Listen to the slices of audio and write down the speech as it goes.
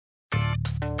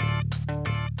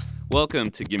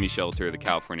Welcome to Gimme Shelter, the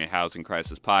California Housing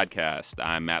Crisis Podcast.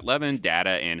 I'm Matt Levin, data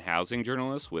and housing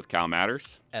journalist with Cal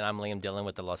Matters. And I'm Liam Dillon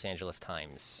with the Los Angeles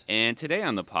Times. And today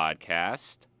on the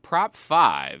podcast, Prop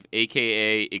 5,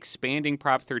 a.k.a. expanding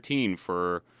Prop 13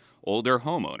 for older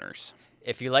homeowners.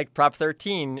 If you like Prop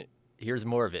 13, here's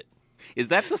more of it. Is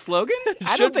that the slogan?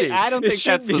 I don't think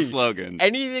that's be the slogan.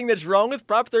 Anything that's wrong with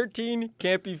Prop 13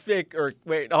 can't be fixed. Or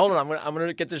wait, hold on. I'm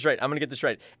gonna get this right.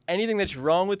 Anything that's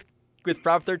wrong with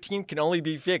Prop 13 can only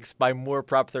be fixed by more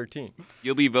Prop 13.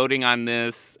 You'll be voting on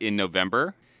this in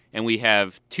November, and we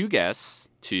have two guests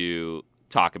to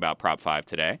talk about Prop 5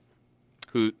 today.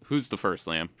 Who's the first,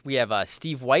 Liam? We have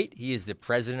Steve White. He is the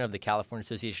president of the California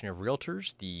Association of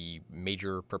Realtors, the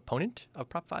major proponent of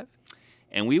Prop 5.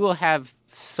 And we will have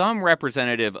some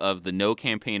representative of the No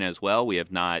campaign as well. We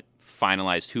have not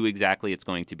finalized who exactly it's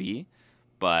going to be,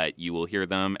 but you will hear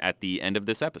them at the end of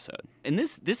this episode. And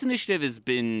this initiative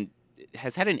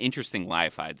has had an interesting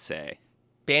life, I'd say.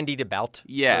 Bandied about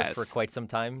for quite some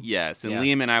time. Yes, and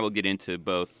Liam and I will get into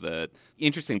both the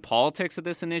interesting politics of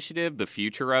this initiative, the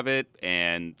future of it,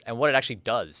 and what it actually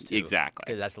does, too. Exactly.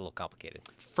 Because that's a little complicated.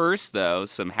 First, though,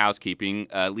 some housekeeping.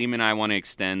 Liam and I want to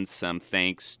extend some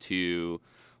thanks to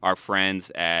our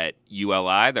friends at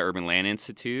ULI, the Urban Land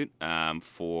Institute,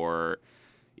 for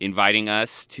inviting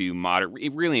us to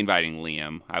really inviting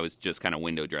Liam. I was just kind of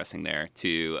window dressing there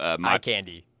to eye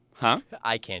candy. Huh?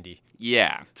 Eye candy.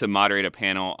 Yeah, to moderate a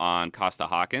panel on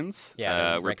Costa-Hawkins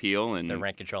repeal and the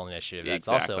rent control initiative. That's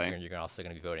exactly. also you're also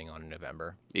going to be voting on in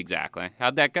November. Exactly.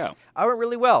 How'd that go? I went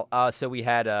really well. So we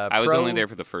had I was only there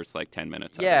for the first 10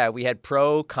 minutes. Yeah, we had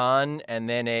pro, con, and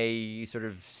then a sort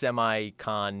of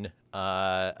semi-con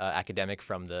academic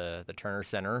from the Turner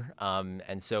Center,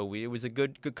 and so it was a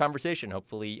good conversation.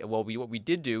 Hopefully, what we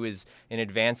did do is in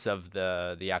advance of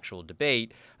the actual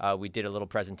debate, we did a little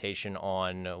presentation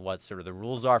on what sort of the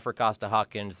rules are for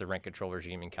Costa-Hawkins, the rent control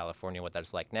regime in California, what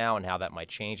that's like now, and how that might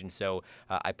change. And so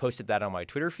I posted that on my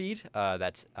Twitter feed.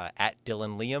 That's at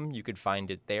Dylan Liam. You could find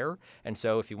it there. And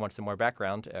so if you want some more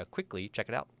background, quickly check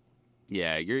it out.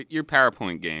 Yeah, your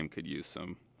PowerPoint game could use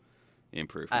some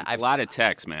improvements. A lot of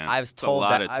text, man. I was told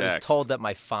that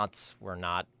my fonts were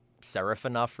not serif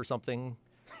enough or something.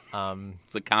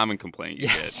 It's a common complaint you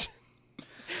get.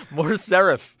 More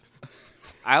serif.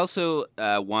 I also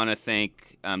want to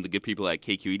thank the good people at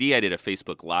KQED. I did a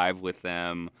Facebook Live with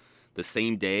them the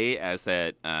same day as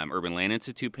that Urban Land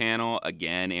Institute panel,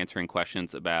 again answering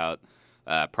questions about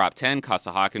Prop 10,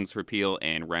 Costa-Hawkins repeal,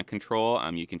 and rent control.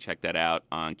 You can check that out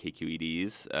on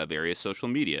KQED's various social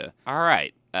media. All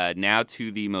right. Now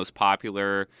to the most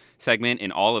popular segment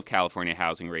in all of California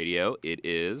housing radio. It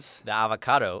is the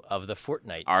avocado of the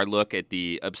fortnight. Our look at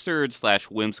the absurd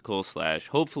 / whimsical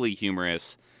 / hopefully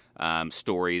humorous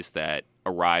stories that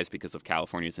arise because of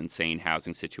California's insane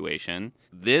housing situation.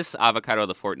 This avocado of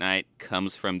the fortnight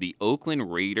comes from the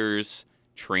Oakland Raiders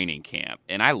training camp,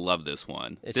 and I love this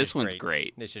one. This one's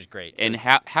great. This is great. And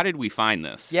how did we find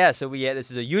this? Yeah, so this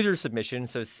is a user submission.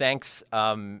 So thanks,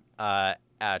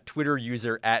 Twitter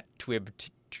user at Twib.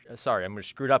 Sorry, I'm going to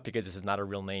screw it up because this is not a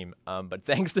real name. But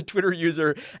thanks to Twitter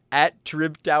user at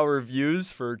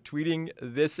TribTowerViews for tweeting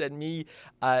this at me.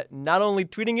 Not only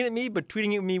tweeting it at me, but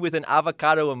tweeting it at me with an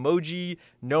avocado emoji,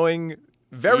 knowing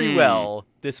very well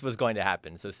this was going to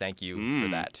happen. So thank you for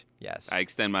that. Yes. I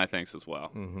extend my thanks as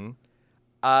well. Mm-hmm.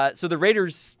 So the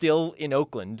Raiders still in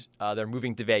Oakland. They're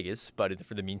moving to Vegas, but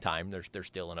for the meantime, they're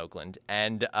still in Oakland.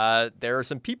 And there are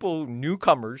some people,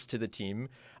 newcomers to the team,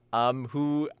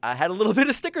 who had a little bit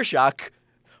of sticker shock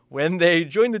when they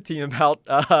joined the team about,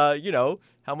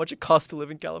 how much it costs to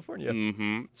live in California.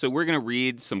 Mm-hmm. So we're going to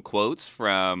read some quotes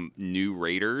from new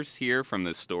Raiders here from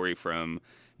this story from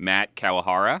Matt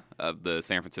Kawahara of the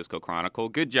San Francisco Chronicle.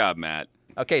 Good job, Matt.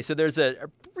 Okay, so there's a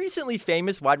recently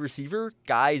famous wide receiver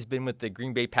guy who's been with the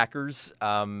Green Bay Packers,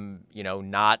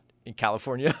 not in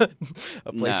California,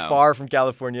 a place far from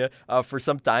California. For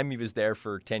some time, he was there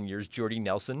for 10 years, Jordy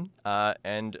Nelson.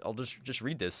 And I'll just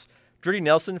read this. Jordy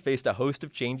Nelson faced a host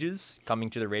of changes coming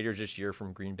to the Raiders this year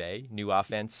from Green Bay. New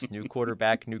offense, new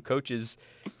quarterback, new coaches.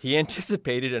 He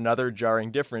anticipated another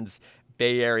jarring difference,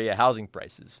 Bay Area housing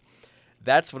prices.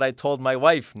 That's what I told my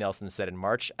wife, Nelson said in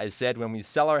March. I said, when we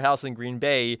sell our house in Green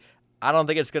Bay, I don't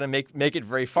think it's going to make it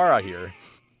very far out here.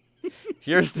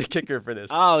 Here's the kicker for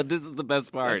this. Oh, this is the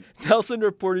best part. Nelson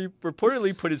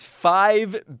reportedly put his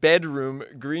 5-bedroom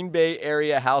Green Bay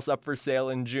area house up for sale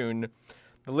in June.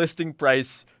 The listing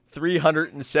price,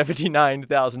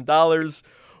 $379,000,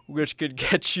 which could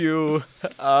get you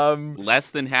less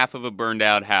than half of a burned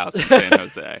out house in San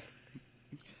Jose.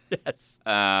 Yes.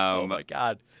 Oh my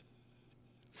God.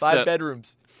 5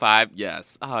 bedrooms. 5,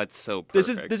 yes. Oh, it's so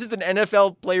perfect. This is an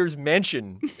NFL player's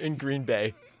mansion in Green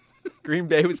Bay. Green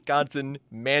Bay, Wisconsin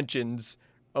mansions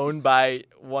owned by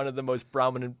one of the most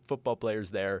prominent football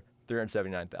players there.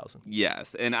 379,000.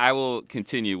 Yes, and I will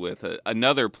continue with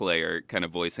another player kind of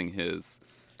voicing his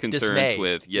concerns Dismay.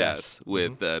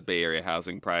 with the Bay Area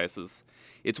housing prices.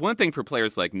 It's one thing for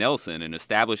players like Nelson, an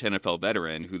established NFL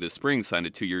veteran who this spring signed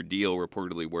a 2-year deal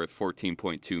reportedly worth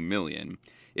 $14.2 million.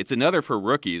 It's another for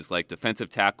rookies like defensive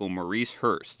tackle Maurice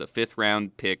Hurst, a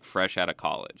 5th-round pick fresh out of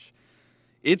college.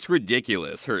 It's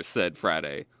ridiculous, Hurst said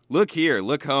Friday. Look here,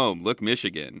 look home, look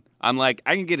Michigan. I'm like,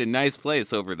 I can get a nice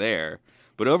place over there.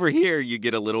 But over here, you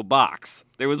get a little box.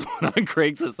 There was one on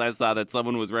Craigslist I saw that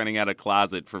someone was renting out a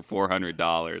closet for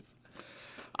 $400.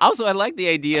 Also, I like the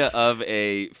idea of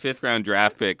a 5th-round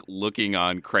draft pick looking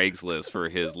on Craigslist for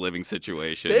his living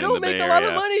situation. They don't make a lot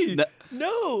of money.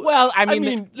 No. Well, I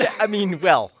mean,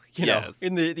 you know,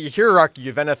 in the hierarchy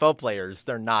of NFL players,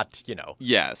 they're not,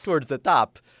 towards the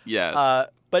top. Yes.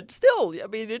 But still, I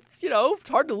mean, it's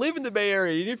hard to live in the Bay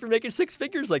Area, even if you're making 6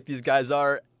 figures like these guys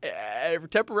are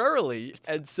temporarily.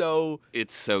 And so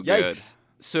it's so yikes. Good.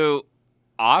 So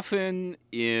often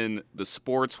in the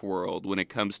sports world, when it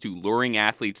comes to luring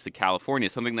athletes to California,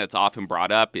 something that's often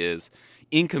brought up is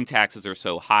income taxes are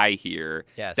so high here.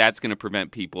 Yes. That's going to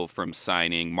prevent people from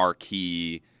signing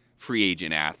marquee free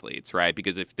agent athletes, right?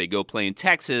 Because if they go play in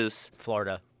Texas,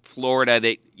 Florida,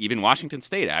 even Washington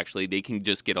State, actually, they can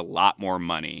just get a lot more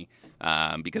money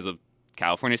because of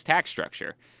California's tax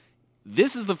structure.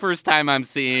 This is the first time I'm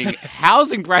seeing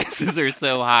housing prices are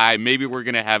so high. Maybe we're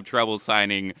going to have trouble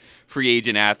signing free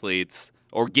agent athletes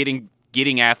or getting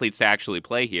athletes to actually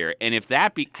play here. And if I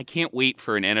can't wait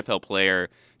for an NFL player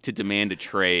to demand a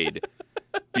trade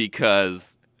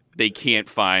because they can't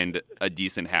find a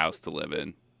decent house to live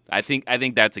in. I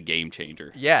think that's a game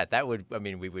changer. Yeah,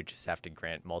 we would just have to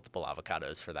grant multiple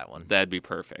avocados for that one. That'd be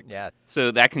perfect. Yeah. So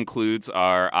that concludes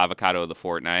our avocado of the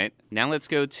fortnight. Now let's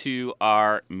go to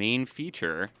our main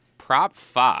feature, Prop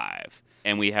 5.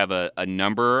 And we have a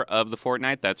number of the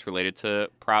fortnight that's related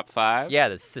to Prop 5. Yeah,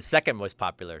 that's the second most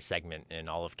popular segment in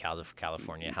all of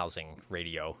California housing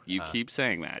radio. You keep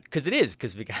saying that. Because it is,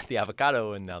 because we got the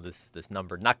avocado and now this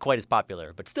number. Not quite as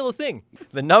popular, but still a thing.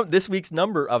 This week's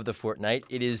number of the fortnight,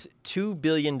 it is $2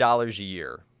 billion a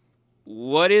year.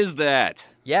 What is that?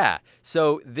 Yeah,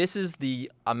 so this is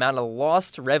the amount of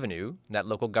lost revenue that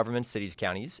local governments, cities,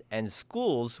 counties, and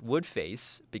schools would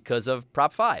face because of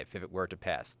Prop 5 if it were to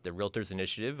pass. The Realtors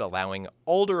Initiative allowing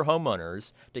older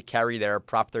homeowners to carry their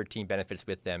Prop 13 benefits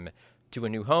with them to a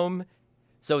new home.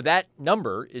 So that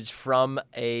number is from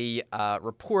a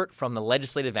report from the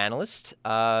legislative analyst.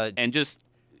 And just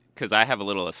because I have a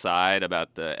little aside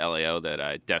about the LAO that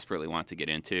I desperately want to get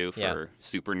into for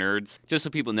super nerds. Just so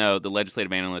people know, the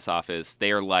Legislative Analyst Office,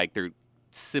 they're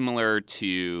similar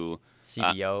to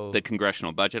CBO, the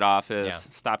Congressional Budget Office.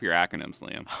 Yeah. Stop your acronyms,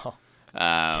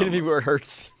 Liam. Hit me where it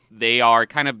hurts. They are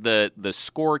kind of the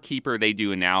scorekeeper. They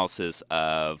do analysis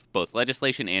of both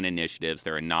legislation and initiatives.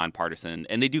 They're a nonpartisan,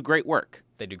 and they do great work.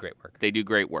 They do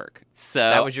great work. So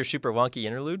that was your super wonky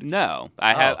interlude? No,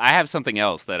 I have something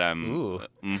else that I'm.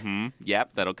 Ooh.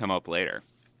 Yep, that'll come up later.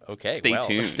 Okay. Stay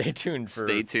tuned. Stay tuned for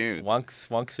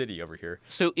Wonk City over here.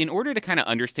 So in order to kind of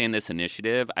understand this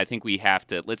initiative, I think we have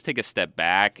to let's take a step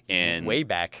back and way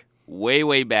back.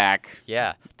 Way back.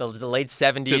 Yeah, the late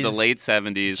 70s. To the late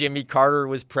 70s. Jimmy Carter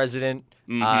was president.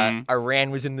 Mm-hmm.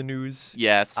 Iran was in the news.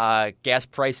 Yes. Gas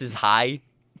prices high.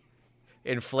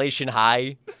 Inflation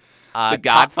high. The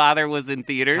Godfather was in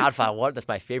theaters. Godfather, what? That's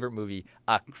my favorite movie.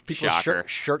 People's Shocker.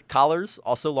 shirt collars,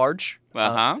 also large.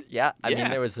 Yeah. I mean,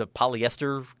 there was a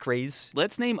polyester craze.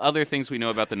 Let's name other things we know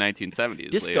about the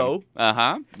 1970s. Disco.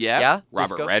 Liam. Yeah. Yeah.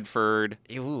 Robert disco. Redford.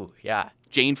 Ooh, yeah.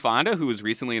 Jane Fonda, who was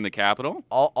recently in the Capitol.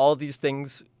 All these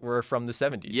things were from the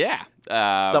 70s. Yeah.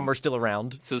 Some were still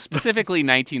around. So specifically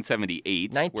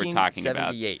 1978, we're talking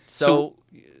about. 1978. So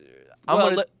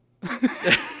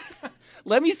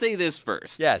let me say this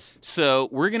first. Yes. So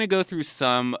we're going to go through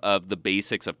some of the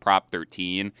basics of Prop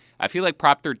 13. I feel like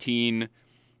Prop 13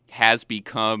 has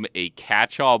become a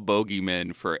catch-all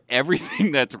bogeyman for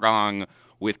everything that's wrong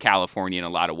with California in a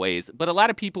lot of ways. But a lot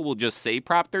of people will just say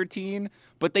Prop 13,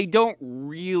 but they don't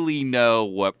really know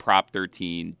what Prop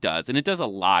 13 does. And it does a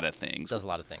lot of things.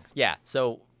 Yeah.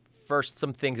 So first,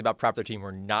 some things about Prop 13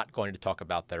 we're not going to talk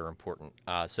about that are important.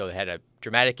 So it had a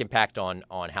dramatic impact on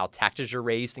how taxes are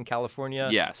raised in California.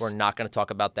 Yes. We're not going to talk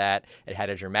about that. It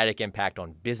had a dramatic impact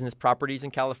on business properties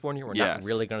in California. We're not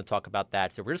really going to talk about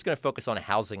that. So we're just going to focus on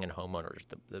housing and homeowners.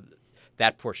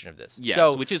 that portion of this. Yes,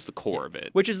 so, which is the core of it.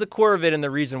 Which is the core of it and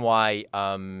the reason why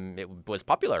it was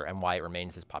popular and why it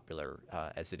remains as popular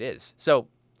as it is. So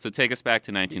take us back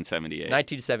to 1978.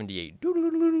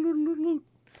 1978.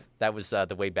 That was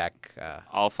the way back.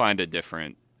 I'll find a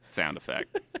different sound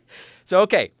effect. So,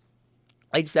 okay.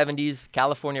 Late 70s,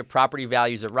 California property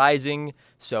values are rising.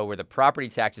 So were the property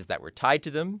taxes that were tied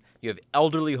to them. You have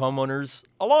elderly homeowners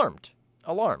alarmed.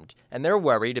 And they're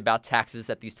worried about taxes,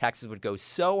 that these taxes would go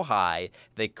so high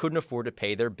they couldn't afford to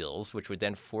pay their bills, which would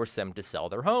then force them to sell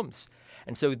their homes.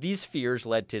 And so these fears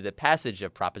led to the passage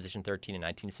of Proposition 13 in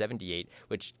 1978,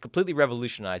 which completely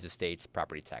revolutionized the state's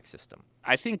property tax system.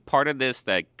 I think part of this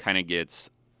that kind of gets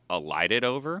alighted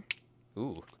over,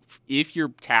 if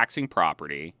you're taxing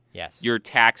property, yes, you're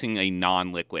taxing a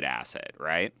non-liquid asset,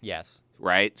 right? Yes.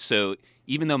 Right? So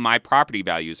even though my property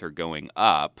values are going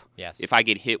up, yes, if I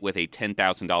get hit with a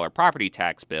 $10,000 property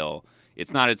tax bill,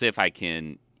 it's not as if I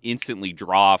can instantly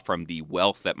draw from the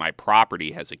wealth that my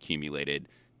property has accumulated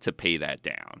to pay that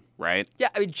down, right? Yeah,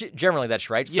 I mean, generally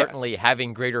that's right. Yes. Certainly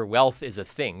having greater wealth is a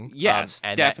thing. Yes,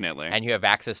 and definitely. And you have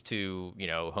access to,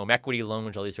 home equity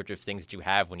loans, all these sorts of things that you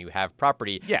have when you have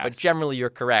property. Yes. But generally you're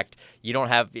correct. You don't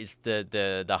have, it's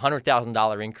the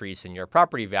 $100,000 increase in your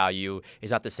property value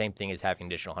is not the same thing as having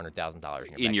additional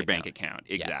 $100,000 in your bank account.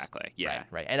 Yes. Exactly. Yeah.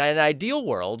 Right. And in an ideal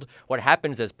world, what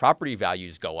happens as property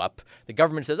values go up, the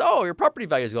government says, oh, your property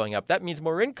value is going up. That means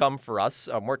more income for us,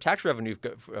 more tax revenue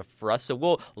for us, so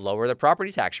we'll lower the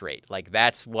property tax rate. Like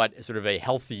that's what sort of a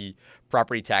healthy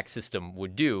property tax system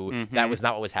would do. Mm-hmm. That was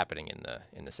not what was happening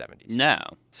in the 70s. No.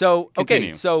 So, Continue.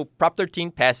 okay, so Prop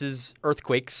 13 passes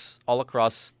earthquakes all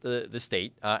across the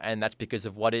state, and that's because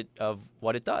of what it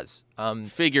does.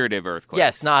 Figurative earthquakes.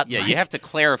 Yes, not. Yeah, you have to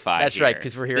clarify. That's here. right,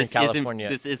 because we're here in California.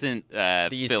 This isn't the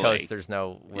East Philly. Coast. There's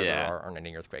no where there aren't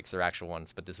any earthquakes. There are actual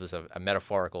ones, but this was a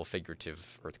metaphorical,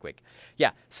 figurative earthquake.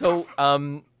 Yeah. So.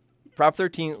 Prop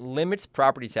 13 limits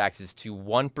property taxes to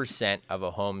 1% of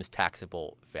a home's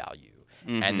taxable value.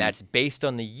 Mm-hmm. And that's based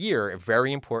on the year,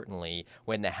 very importantly,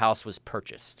 when the house was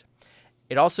purchased.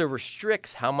 It also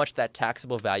restricts how much that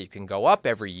taxable value can go up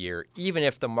every year, even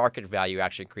if the market value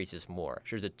actually increases more.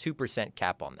 So there's a 2%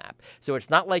 cap on that. So it's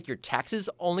not like your taxes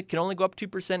can only go up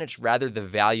 2%. It's rather the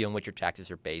value on which your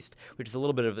taxes are based, which is a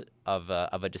little bit of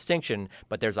a distinction,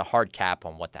 but there's a hard cap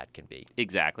on what that can be.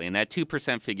 Exactly. And that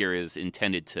 2% figure is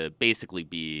intended to basically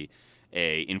be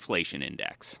a inflation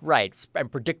index. Right, and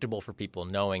predictable for people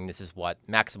knowing this is what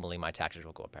maximally my taxes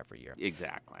will go up every year.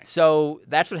 Exactly. So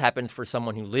that's what happens for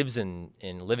someone who lives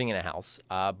living in a house,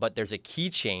 but there's a key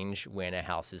change when a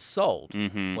house is sold.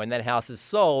 Mm-hmm. When that house is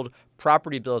sold,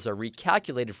 property bills are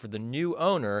recalculated for the new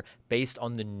owner based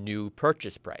on the new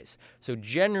purchase price. So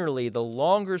generally, the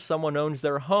longer someone owns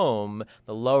their home,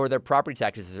 the lower their property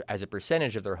taxes as a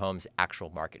percentage of their home's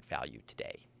actual market value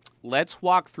today. Let's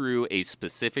walk through a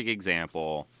specific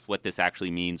example, what this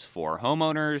actually means for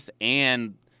homeowners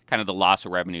and kind of the loss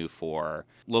of revenue for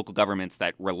local governments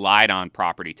that relied on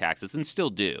property taxes and still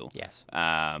do. Yes.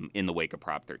 In the wake of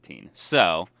Prop 13.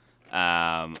 So,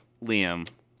 Liam,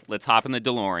 let's hop in the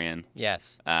DeLorean.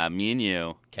 Yes. Me and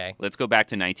you. Okay. Let's go back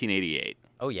to 1988.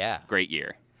 Oh, yeah. Great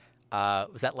year.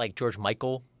 Was that like George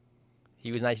Michael? He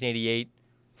was 1988.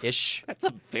 Ish. That's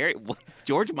a very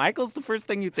George Michael's the first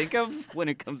thing you think of when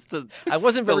it comes to I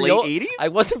wasn't the very late old. 80s? I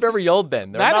wasn't very old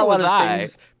then. There Neither were not a was lot of I.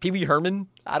 things. Pee Wee Herman.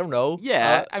 I don't know.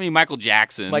 Yeah, I mean Michael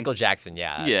Jackson. Michael Jackson.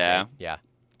 Yeah. That's Yeah. great. Yeah.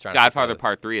 Godfather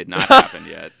Part 3 had not happened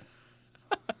yet.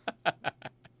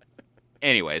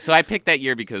 Anyway, so I picked that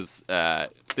year because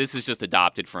this is just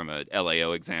adopted from a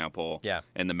LAO example. Yeah.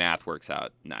 And the math works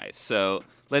out nice. So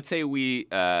let's say we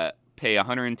pay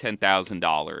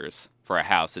 $110,000 for a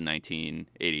house in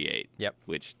 1988. Yep.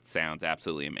 Which sounds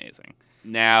absolutely amazing.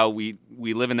 Now we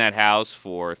live in that house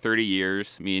for 30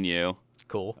 years, me and you.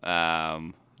 Cool.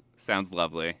 Sounds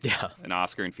lovely. Yeah. An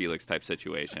Oscar and Felix type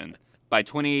situation. By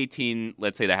 2018,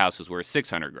 let's say the house is worth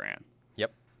 $600,000.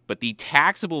 Yep. But the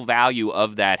taxable value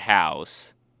of that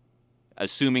house,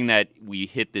 assuming that we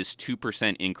hit this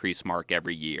 2% increase mark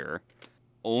every year,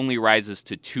 only rises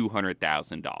to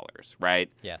 $200,000, right?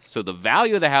 Yes. So the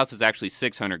value of the house is actually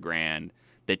 $600,000.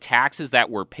 The taxes that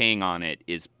we're paying on it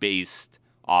is based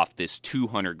off this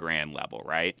 $200,000 level,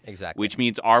 right? Exactly. Which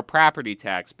means our property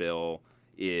tax bill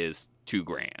is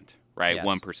 $2,000, right? Yes.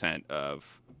 1%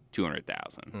 of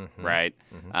 200,000, mm-hmm. right?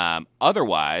 Mm-hmm.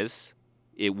 Otherwise,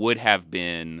 it would have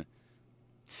been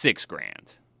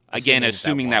 $6,000. Again,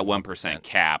 assuming that 1%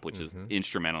 cap, which is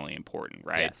instrumentally important,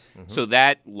 right? Yes. Mm-hmm. So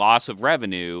that loss of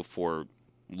revenue for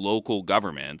local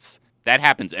governments, that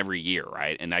happens every year,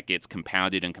 right? And that gets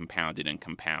compounded and compounded and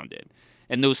compounded.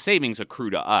 And those savings accrue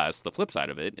to us. The flip side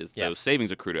of it is Yes. those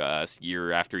savings accrue to us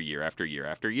year after year after year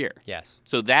after year. Yes.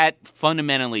 So that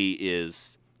fundamentally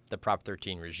is The Prop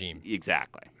 13 regime.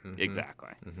 exactly. Mm-hmm. Exactly.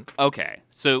 Mm-hmm. Okay.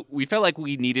 So we felt like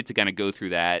we needed to kind of go through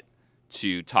that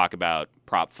to talk about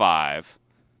Prop 5,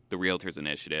 the Realtors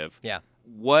Initiative. Yeah.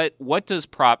 What does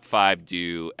Prop 5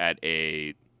 do at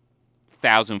a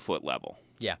 1,000-foot level?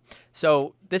 Yeah.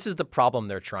 So this is the problem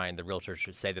the realtors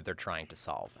should say that they're trying to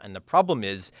solve. And the problem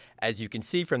is, as you can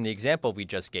see from the example we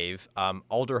just gave,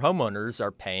 older homeowners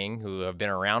are paying, who have been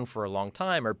around for a long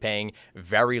time, are paying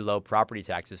very low property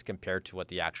taxes compared to what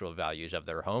the actual values of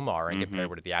their home are and compared to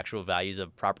what the actual values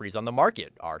of properties on the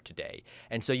market are today.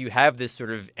 And so you have this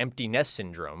sort of empty nest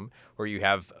syndrome where you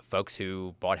have folks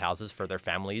who bought houses for their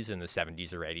families in the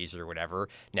 70s or 80s or whatever,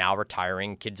 now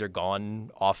retiring, kids are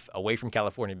gone off away from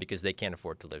California because they can't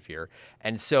afford to live here.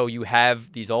 And so you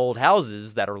have these old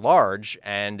houses that are large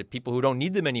and people who don't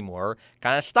need them anymore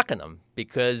kind of stuck in them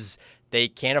because they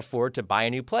can't afford to buy a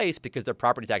new place because their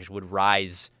property taxes would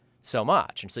rise so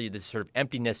much. And so you have this sort of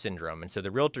emptiness syndrome. And so the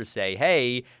realtors say,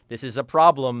 hey, this is a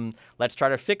problem. Let's try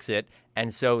to fix it.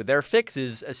 And so their fix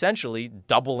is essentially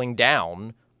doubling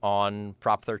down on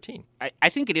Prop 13. I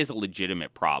think it is a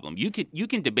legitimate problem. You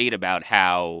can debate about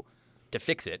how to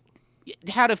fix it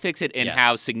and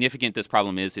how significant this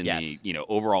problem is in Yes. the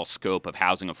overall scope of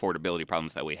housing affordability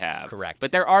problems that we have. Correct.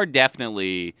 But there are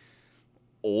definitely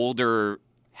older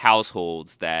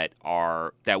households that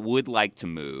would like to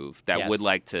move, that Yes. would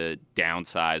like to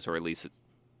downsize or at least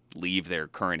leave their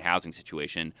current housing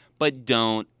situation, but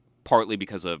don't, partly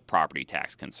because of property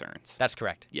tax concerns. That's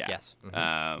correct. Yeah. Yes.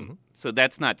 Mhm. So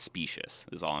that's not specious,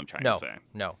 is all I'm trying to say.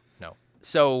 No.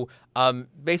 So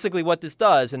basically what this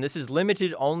does, and this is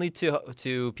limited only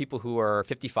to people who are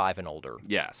 55 and older,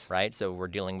 Yes. right? So we're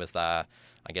dealing with, I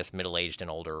guess, middle-aged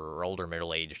and older, or older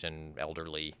middle-aged and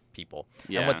elderly people.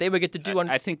 Yeah. And what they would get to do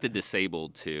I think the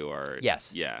disabled, too, are...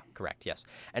 Yes. Yeah. Correct, yes.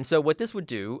 And so what this would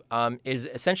do is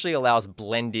essentially allows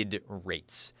blended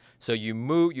rates. So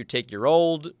you take your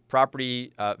old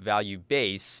property value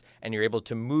base and you're able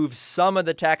to move some of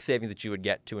the tax savings that you would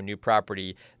get to a new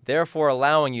property, therefore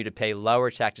allowing you to pay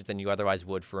lower taxes than you otherwise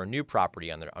would for a new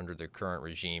property under the current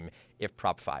regime if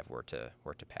Prop 5 were to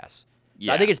pass.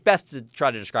 Yeah. I think it's best to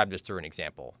try to describe this through an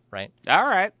example, right? All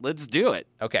right, let's do it.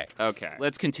 Okay.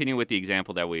 Let's continue with the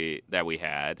example that we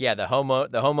had. Yeah, the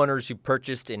homeowners who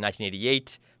purchased in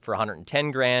 1988 for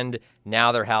 $110,000,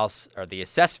 now their house, or the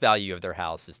assessed value of their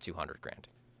house, is $200,000.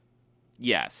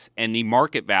 Yes, and the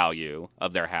market value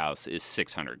of their house is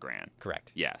 $600,000.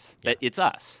 Correct. Yes, Yeah. It's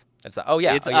us. It's us.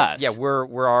 us.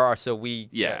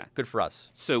 Yeah, good for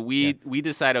us. So we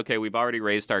decide, okay, we've already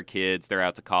raised our kids. They're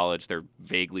out to college. They're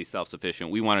vaguely self-sufficient.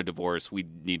 We want a divorce.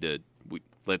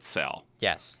 Let's sell.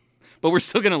 Yes. But we're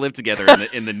still going to live together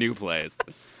in the new place.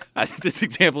 This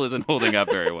example isn't holding up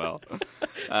very well.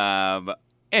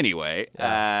 Anyway,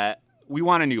 we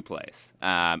want a new place,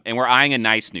 and we're eyeing a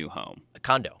nice new home. A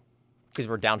condo, because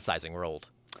we're downsizing. We're old.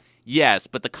 Yes,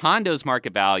 but the condo's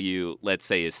market value, let's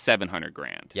say, is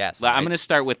 $700,000. Yes, I'm right. going to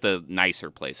start with the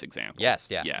nicer place example. Yes,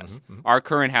 yeah. Yes. Mhm, mhm. Our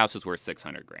current house is worth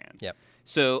 $600,000. Yep.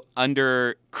 So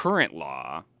under current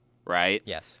law, right?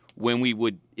 Yes.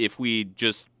 If we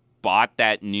just bought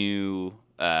that new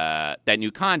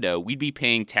condo, we'd be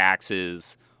paying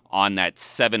taxes on that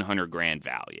 $700,000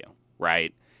 value,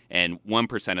 right? And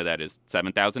 1% of that is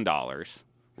 $7,000,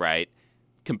 right?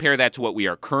 Compare that to what we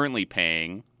are currently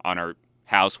paying on our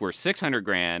house worth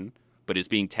 $600,000, but is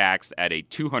being taxed at a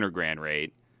 $200,000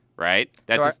 rate, right?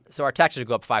 So our taxes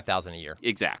go up $5,000 a year.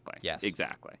 Exactly. Yes.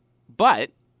 Exactly.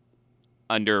 But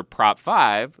under Prop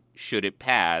 5, should it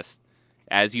pass,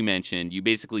 as you mentioned, you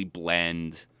basically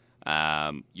blend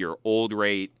your old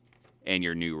rate and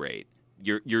your new rate.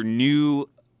 Your new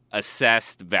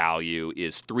assessed value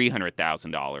is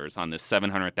 $300,000 on this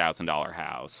 $700,000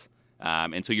 house.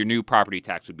 And so your new property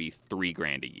tax would be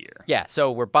 $3,000 a year. Yeah,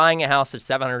 so we're buying a house at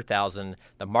 $700,000.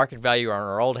 The market value on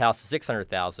our old house is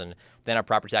 $600,000. Then our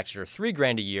property taxes are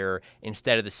 $3,000 a year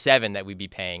instead of the $7,000 that we'd be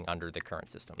paying under the current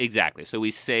system. Exactly. So we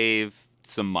save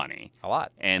some money. A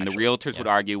lot. And actually. the realtors would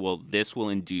argue, well, this will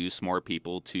induce more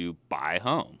people to buy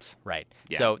homes. Right.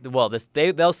 Yeah. So,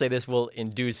 they'll say this will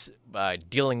induce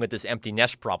dealing with this empty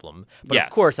nest problem. But Yes.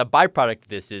 of course, a byproduct of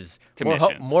this is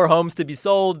Commissions. more homes to be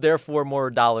sold, therefore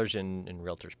more dollars in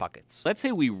realtors' pockets. Let's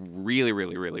say we really,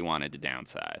 really, really wanted to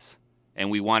downsize, and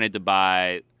we wanted to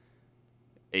buy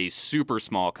a super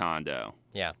small condo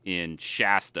Yeah, in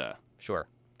Shasta. sure.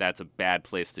 That's a bad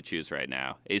place to choose right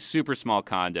now. A super small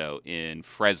condo in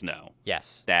Fresno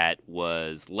Yes. that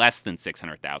was less than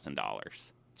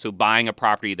 $600,000. So buying a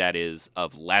property that is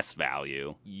of less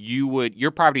value, your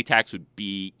property tax would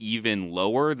be even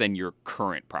lower than your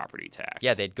current property tax.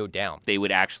 Yeah, they'd go down. They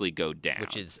would actually go down,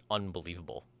 which is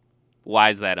unbelievable. Why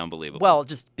is that unbelievable? Well,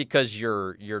 just because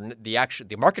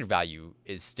the market value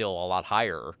is still a lot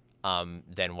higher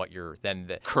than what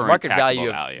the current market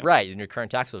value, right, than your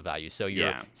current taxable value. So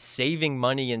you're saving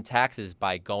money in taxes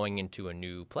by going into a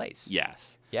new place.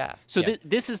 Yes. Yeah. So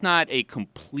this is not a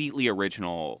completely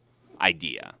original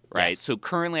idea, right? Yes. So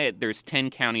currently there's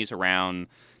 10 counties around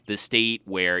the state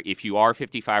where if you are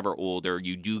 55 or older,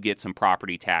 you do get some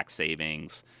property tax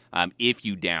savings if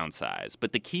you downsize.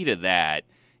 But the key to that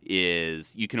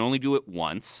is you can only do it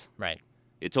once. Right.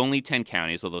 It's only 10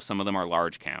 counties, although some of them are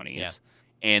large counties. Yeah.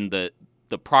 And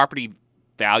the property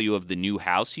value of the new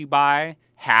house you buy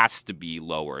has to be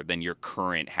lower than your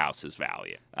current house's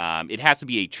value. It has to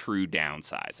be a true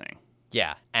downsizing.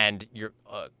 Yeah, and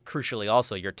crucially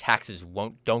also your taxes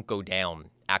don't go down.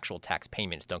 Actual tax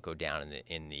payments don't go down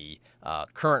in the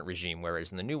current regime,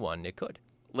 whereas in the new one it could.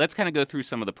 Let's kind of go through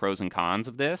some of the pros and cons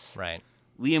of this. Right.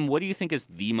 Liam, what do you think is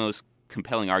the most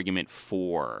compelling argument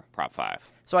for Prop 5?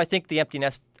 So I think the empty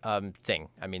nest thing.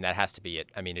 I mean, that has to be it.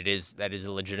 I mean, that is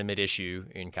a legitimate issue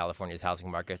in California's housing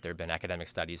market. There have been academic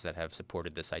studies that have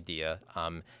supported this idea,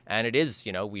 and it is.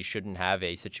 We shouldn't have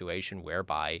a situation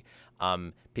whereby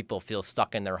people feel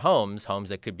stuck in their homes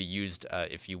that could be used,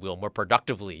 if you will, more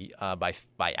productively by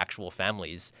actual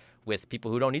families with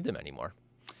people who don't need them anymore.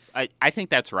 I think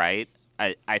that's right.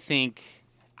 I think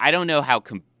I don't know how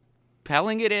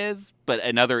compelling it is, but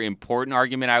another important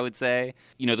argument I would say,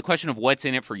 the question of what's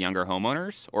in it for younger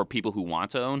homeowners or people who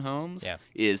want to own homes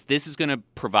is this is going to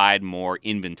provide more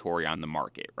inventory on the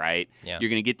market, right? Yeah. You're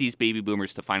going to get these baby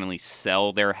boomers to finally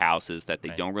sell their houses that they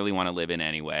don't really want to live in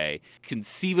anyway.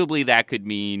 Conceivably, that could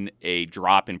mean a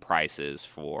drop in prices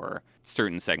for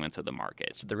certain segments of the market.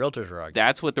 That's what the realtors are arguing.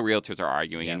 That's what the realtors are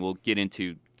arguing, and we'll get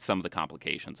into some of the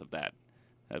complications of that,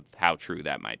 of how true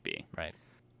that might be. Right.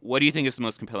 What do you think is the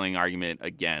most compelling argument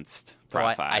against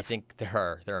Prop 5? I think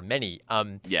there are many.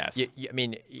 Yes. I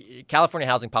mean, California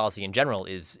housing policy in general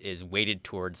is weighted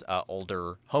towards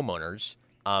older homeowners.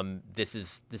 This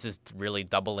is really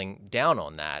doubling down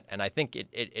on that, and I think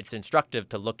it's instructive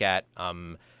to look at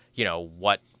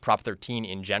what Prop 13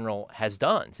 in general has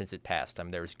done since it passed.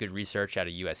 There was good research out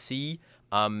of USC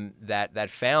that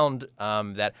found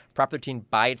that Prop 13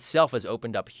 by itself has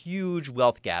opened up huge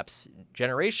wealth gaps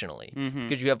generationally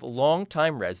because you have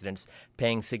long-time residents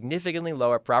paying significantly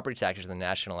lower property taxes than the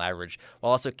national average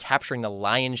while also capturing the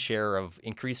lion's share of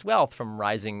increased wealth from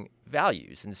rising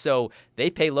values. And so they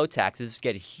pay low taxes,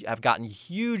 have gotten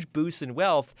huge boosts in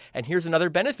wealth, and here's another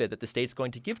benefit that the state's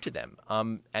going to give to them.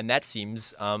 And that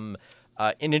seems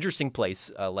an interesting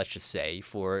place, let's just say,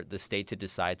 for the state to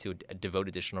decide to devote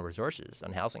additional resources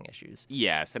on housing issues.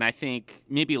 Yes, and I think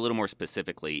maybe a little more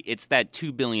specifically, it's that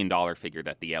 $2 billion figure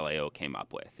that the LAO came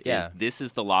up with. Yeah. This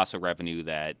is the loss of revenue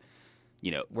that,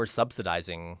 we're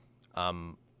subsidizing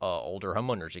older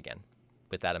homeowners again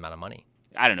with that amount of money.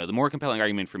 I don't know. The more compelling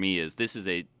argument for me is this is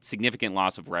a significant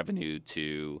loss of revenue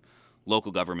to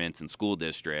local governments and school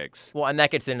districts. Well, and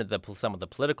that gets into some of the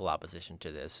political opposition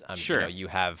to this. Sure. You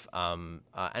have, and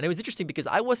it was interesting because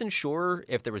I wasn't sure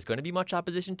if there was going to be much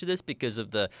opposition to this because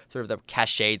of the sort of the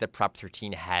cachet that Prop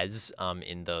 13 has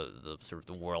in the sort of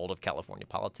the world of California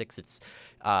politics. It's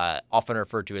often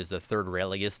referred to as the third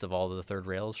railiest of all the third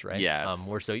rails, right? Yes.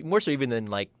 More so even than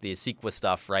like the CEQA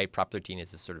stuff, right? Prop 13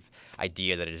 is this sort of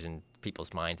idea that is in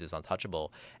people's minds is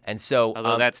untouchable. And so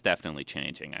although that's definitely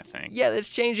changing, I think. Yeah, it's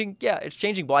changing. Yeah, it's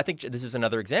changing. But I think this is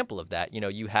another example of that.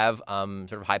 You have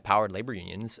sort of high-powered labor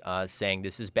unions saying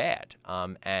this is bad.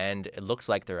 And it looks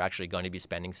like they're actually going to be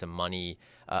spending some money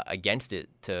against it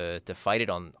to fight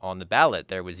it on the ballot.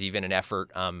 There was even an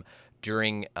effort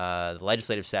during the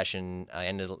legislative session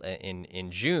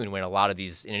in June, when a lot of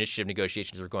these initiative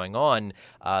negotiations were going on,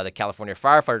 the California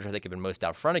firefighters, I think, have been most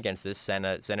out front against this, sent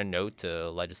a note to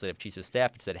legislative chiefs of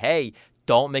staff and said, hey,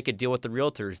 don't make a deal with the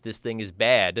realtors. This thing is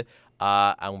bad,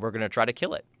 and we're going to try to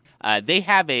kill it. They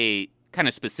have a kind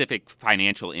of specific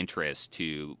financial interest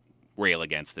to rail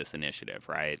against this initiative,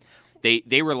 right?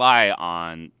 They rely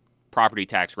on property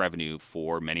tax revenue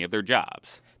for many of their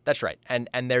jobs. That's right. And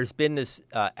there's been this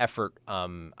effort,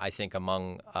 I think,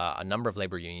 among a number of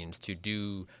labor unions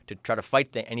to try to fight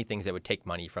any things that would take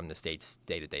money from the state's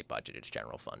day-to-day budget, its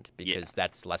general fund, because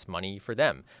that's less money for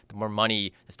them. The more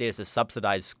money the state has to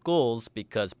subsidize schools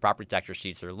because property tax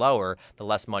receipts are lower, the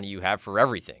less money you have for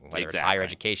everything, whether it's higher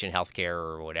education, healthcare,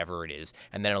 or whatever it is.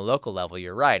 And then at a local level,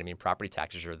 you're right. I mean, property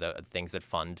taxes are the things that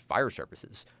fund fire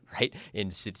services, right, in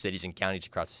cities and counties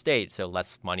across the state. So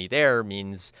less money there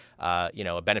means, a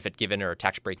benefit given or a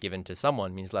tax break given to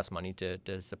someone means less money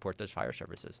to support those fire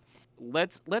services.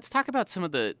 Let's talk about some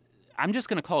of the, I'm just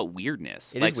going to call it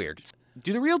weirdness. It is weird.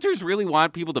 Do the realtors really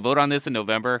want people to vote on this in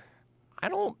November? I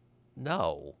don't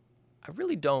know. I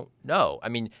really don't know. I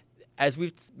mean, as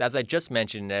I just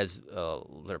mentioned, as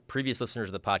the previous listeners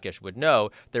of the podcast would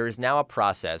know, there is now a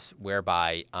process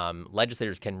whereby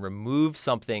legislators can remove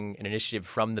an initiative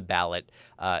from the ballot,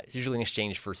 usually in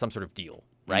exchange for some sort of deal.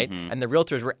 Right. Mm-hmm. And the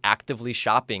realtors were actively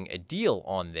shopping a deal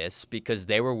on this because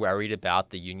they were worried about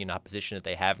the union opposition that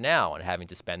they have now and having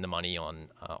to spend the money on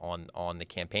the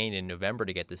campaign in November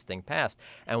to get this thing passed.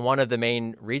 And one of the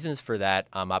main reasons for that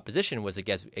opposition was,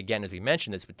 again, as we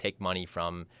mentioned, this would take money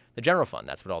from the general fund.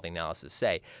 That's what all the analysis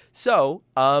say. So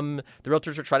the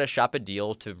realtors are trying to shop a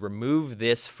deal to remove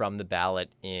this from the ballot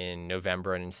in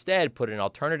November and instead put an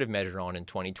alternative measure on in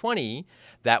 2020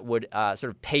 that would sort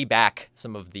of pay back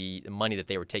some of the money that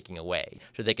they were taking away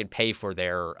so they could pay for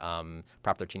their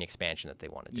Prop 13 expansion that they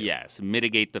want to do. Yes,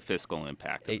 mitigate the fiscal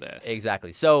impact of this.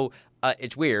 Exactly. So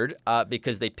it's weird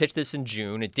because they pitched this in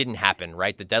June. It didn't happen,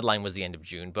 right? The deadline was the end of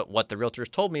June. But what the realtors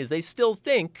told me is they still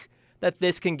think that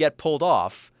this can get pulled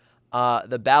off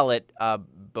the ballot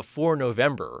before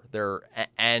November.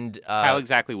 How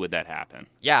exactly would that happen?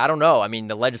 Yeah, I don't know. I mean,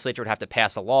 the legislature would have to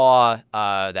pass a law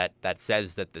that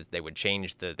says that they would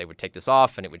take this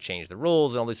off and it would change the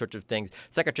rules and all these sorts of things.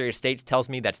 Secretary of State tells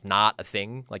me that's not a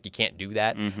thing. Like, you can't do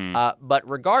that. Mm-hmm. But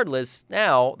regardless,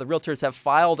 now the realtors have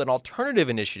filed an alternative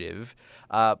initiative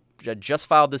just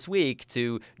filed this week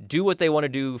to do what they want to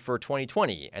do for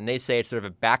 2020. And they say it's sort of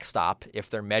a backstop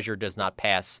if their measure does not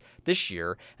pass this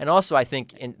year. And also, I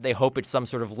think they hope it's some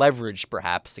sort of leverage,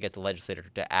 perhaps, to get the legislature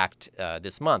to act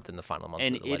this month in the final month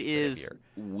of the legislative year. And it is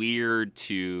weird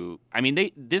to – I mean,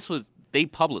 they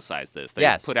publicized this.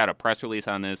 They put out a press release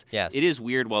on this. Yes. It is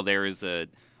weird while there is a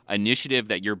initiative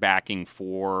that you're backing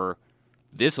for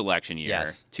this election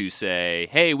year to say,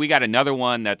 hey, we got another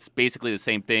one that's basically the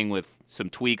same thing with some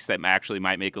tweaks that actually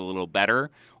might make it a little better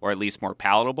or at least more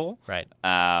palatable. Right.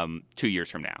 2 years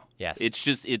from now. Yes.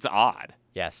 It's odd.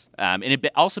 Yes. And it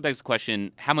also begs the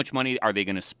question, how much money are they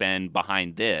going to spend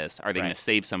behind this? Are they going to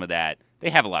save some of that? They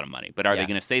have a lot of money, but are they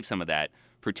going to save some of that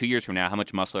for 2 years from now? How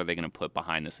much muscle are they going to put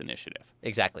behind this initiative?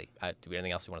 Exactly. Do we have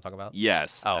anything else you want to talk about?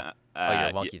 Yes. Your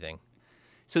wonky thing.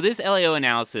 So this LAO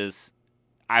analysis,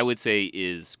 I would say,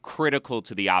 is critical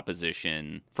to the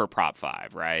opposition for Prop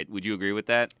 5, right? Would you agree with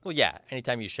that? Well, yeah.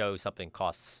 Anytime you show something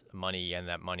costs money and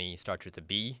that money starts with a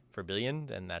B for billion,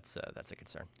 then that's a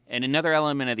concern. And another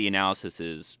element of the analysis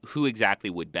is who exactly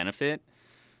would benefit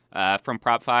from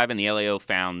Prop 5. And the LAO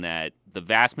found that the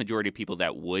vast majority of people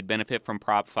that would benefit from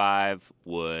Prop 5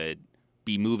 would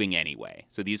be moving anyway.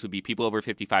 So these would be people over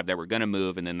 55 that were going to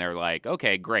move, and then they're like,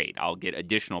 okay, great, I'll get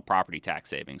additional property tax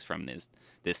savings from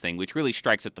this thing, which really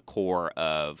strikes at the core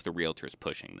of the realtors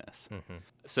pushing this. Mm-hmm.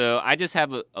 So I just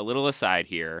have a little aside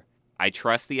here. I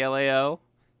trust the LAO.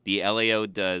 The LAO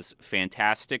does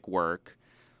fantastic work.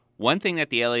 One thing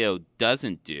that the LAO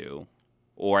doesn't do,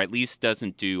 or at least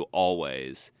doesn't do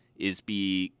always, is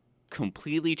be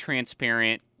completely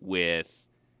transparent with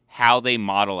how they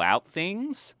model out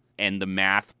things and the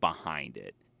math behind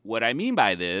it. What I mean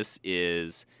by this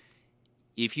is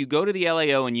if you go to the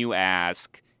LAO and you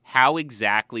ask, how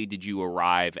exactly did you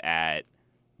arrive at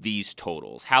these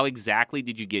totals? How exactly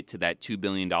did you get to that $2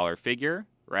 billion figure,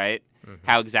 right? Mm-hmm.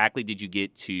 How exactly did you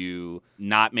get to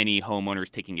not many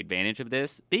homeowners taking advantage of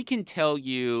this? They can tell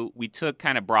you, we took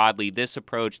kind of broadly this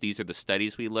approach, these are the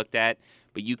studies we looked at,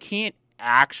 but you can't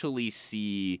actually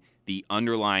see the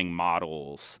underlying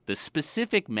models, the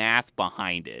specific math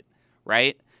behind it,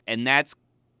 right? And that's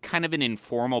kind of an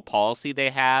informal policy they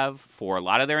have for a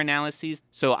lot of their analyses.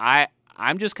 So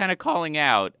I'm just kind of calling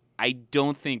out, I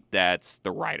don't think that's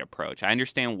the right approach. I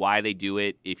understand why they do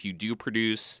it. If you do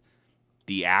produce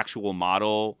the actual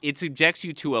model, it subjects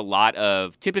you to a lot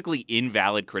of typically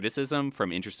invalid criticism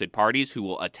from interested parties who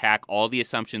will attack all the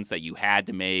assumptions that you had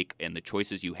to make and the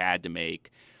choices you had to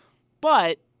make.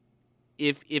 But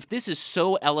if this is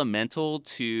so elemental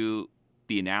to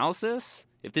the analysis,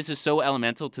 if this is so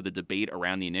elemental to the debate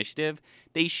around the initiative,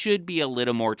 they should be a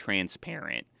little more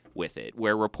transparent with it,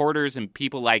 where reporters and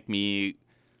people like me,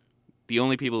 the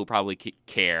only people who probably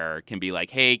care, can be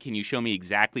like, hey, can you show me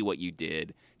exactly what you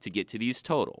did to get to these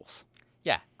totals?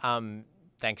 Yeah.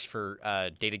 Thanks for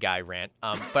data guy rant.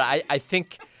 But I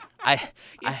think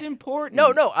It's important.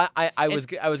 No. I was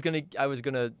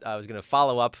gonna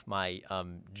follow up my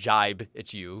jibe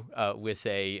at you with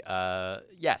a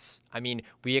yes. I mean,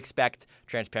 we expect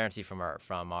transparency from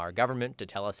our government to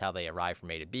tell us how they arrive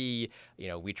from A to B.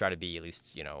 We try to be, at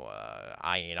least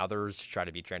I and others try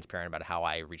to be transparent about how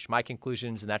I reach my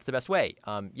conclusions, and that's the best way.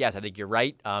 Yes, I think you're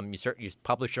right. You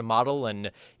publish a model,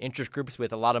 and interest groups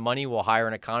with a lot of money will hire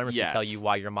an economist to tell you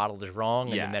why your model is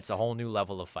wrong, and then that's a whole new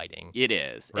level of fighting. It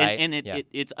is, right? And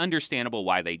it's understandable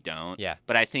why they don't. Yeah.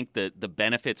 But I think the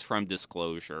benefits from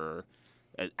disclosure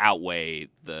outweigh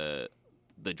the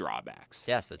drawbacks.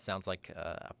 Yes, that sounds like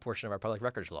a portion of our public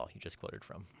records law you just quoted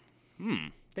from.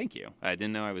 Thank you. I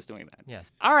didn't know I was doing that.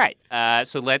 Yes. All right.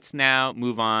 So let's now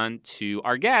move on to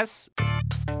our guests.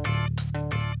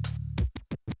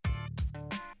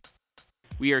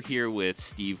 We are here with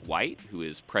Steve White, who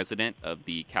is president of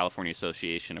the California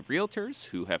Association of Realtors,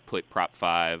 who have put Prop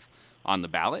 5 on the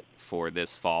ballot for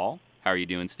this fall. How are you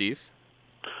doing, Steve?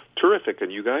 Terrific.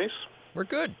 And you guys? We're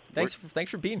good. Thanks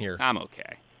for being here. I'm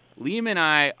okay. Liam and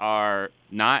I are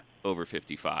not over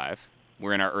 55.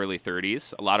 We're in our early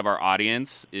 30s. A lot of our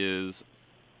audience is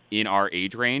in our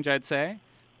age range, I'd say.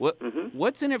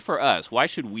 What's in it for us? Why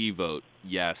should we vote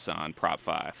yes on Prop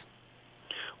 5?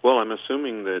 Well, I'm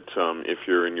assuming that if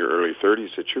you're in your early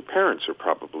 30s, that your parents are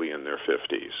probably in their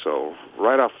 50s. So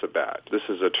right off the bat, this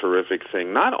is a terrific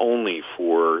thing, not only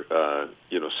for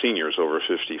seniors over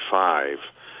 55,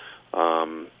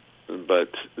 but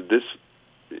this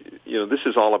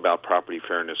is all about property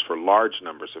fairness for large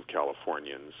numbers of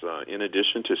Californians. In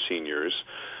addition to seniors,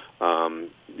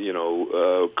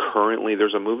 currently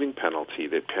there's a moving penalty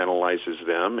that penalizes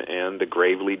them and the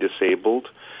gravely disabled,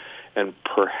 and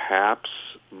perhaps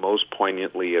most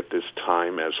poignantly at this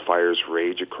time as fires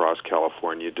rage across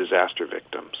California, disaster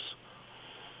victims.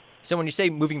 So when you say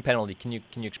moving penalty, can you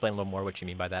explain a little more what you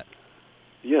mean by that?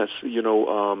 Yes,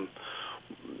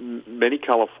 many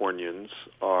Californians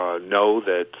know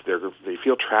that they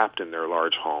feel trapped in their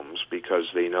large homes because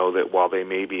they know that while they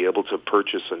may be able to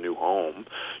purchase a new home,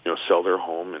 sell their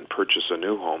home and purchase a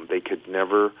new home, they could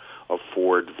never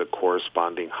afford the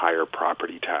corresponding higher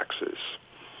property taxes.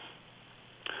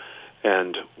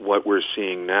 And what we're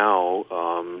seeing now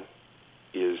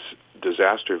is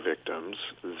disaster victims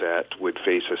that would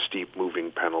face a steep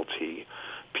moving penalty.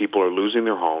 People are losing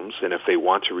their homes, and if they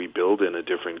want to rebuild in a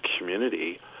different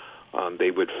community, they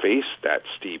would face that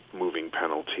steep moving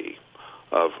penalty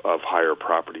of higher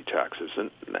property taxes.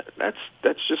 And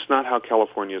that's just not how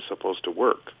California is supposed to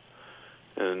work.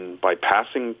 And by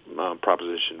passing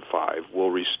Proposition 5, we'll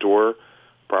restore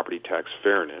property tax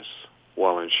fairness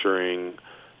while ensuring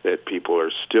that people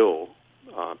are still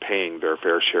paying their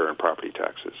fair share in property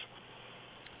taxes.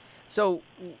 So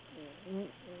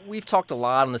we've talked a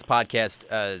lot on this podcast,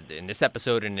 in this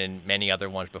episode and in many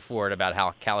other ones before it, about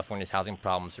how California's housing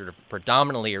problems sort of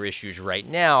predominantly are issues right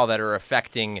now that are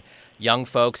affecting young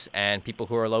folks and people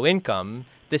who are low income.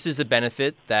 This is a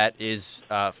benefit that is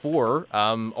for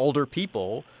older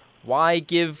people. Why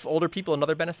give older people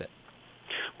another benefit?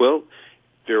 Well,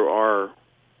 there are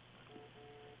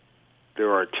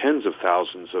tens of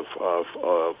thousands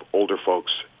of older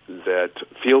folks that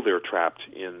feel they're trapped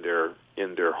in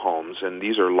their homes, and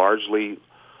these are largely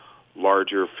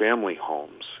larger family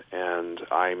homes. And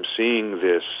I'm seeing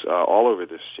this all over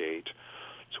the state,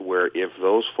 to where if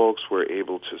those folks were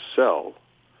able to sell,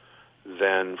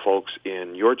 then folks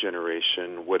in your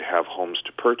generation would have homes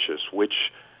to purchase,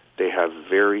 which they have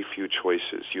very few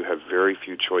choices. You have very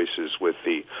few choices with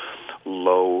the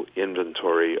low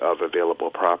inventory of available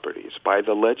properties. By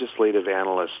the Legislative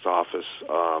Analyst's Office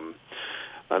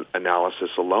analysis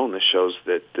alone, this shows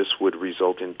that this would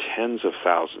result in tens of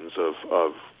thousands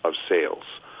of sales,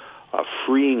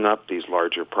 freeing up these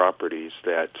larger properties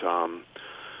that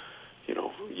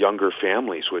younger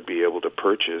families would be able to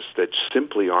purchase that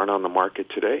simply aren't on the market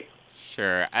today.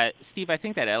 Sure. Steve, I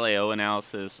think that LAO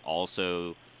analysis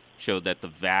also showed that the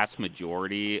vast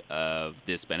majority of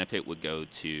this benefit would go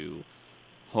to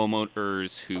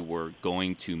homeowners who were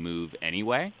going to move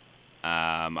anyway.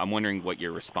 I'm wondering what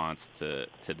your response to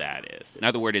that is. In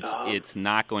other words, it's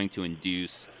not going to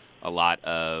induce a lot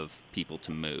of people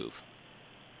to move.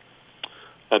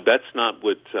 That's not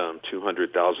what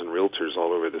 200,000 realtors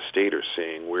all over the state are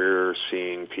saying. We're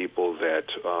seeing people that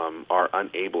are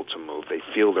unable to move. They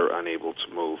feel they're unable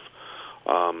to move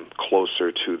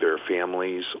closer to their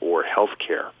families or health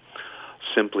care,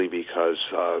 simply because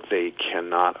they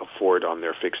cannot afford on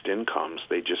their fixed incomes.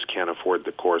 They just can't afford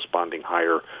the corresponding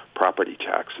higher property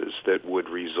taxes that would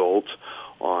result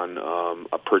on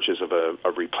a purchase of a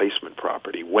replacement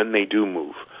property when they do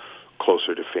move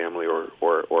closer to family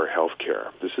or health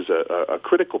care. This is a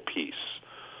critical piece.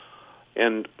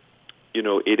 And,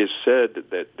 it is said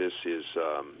that this is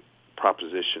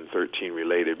Proposition 13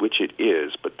 related, which it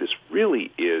is, but this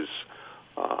really is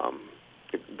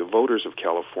the voters of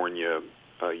California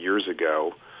years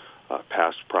ago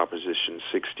passed Proposition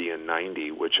 60 and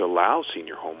 90, which allow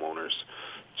senior homeowners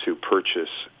to purchase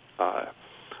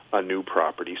a new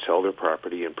property, sell their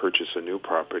property, and purchase a new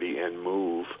property and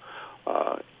move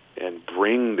and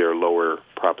bring their lower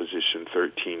Proposition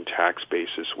 13 tax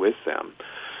basis with them.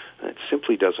 And it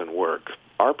simply doesn't work.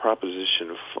 Our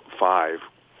Proposition 5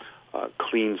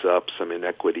 cleans up some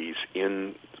inequities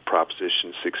in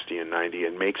Proposition 60 and 90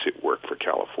 and makes it work for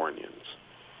Californians.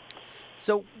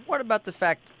 So what about the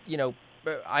fact,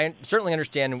 I certainly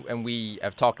understand, and we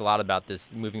have talked a lot about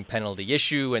this moving penalty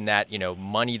issue and that,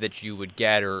 money that you would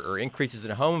get or increases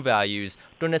in home values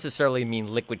don't necessarily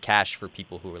mean liquid cash for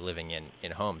people who are living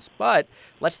in homes. But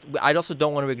I also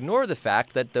don't want to ignore the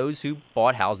fact that those who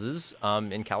bought houses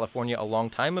in California a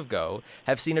long time ago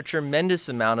have seen a tremendous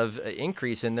amount of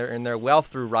increase in their wealth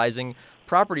through rising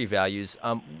property values.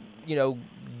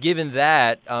 Given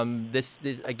that, this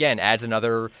again adds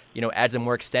adds a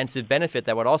more extensive benefit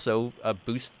that would also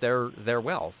boost their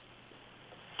wealth.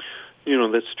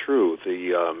 That's true.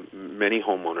 The many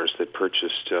homeowners that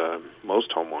purchased,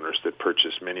 most homeowners that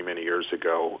purchased many years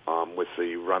ago, with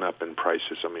the run up in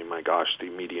prices. I mean, my gosh, the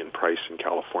median price in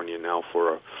California now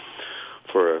for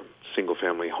a single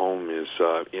family home is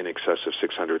in excess of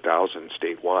 $600,000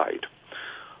 statewide.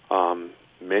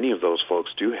 Many of those folks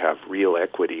do have real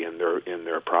equity in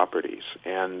their properties,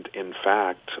 and in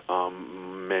fact,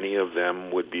 many of them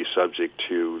would be subject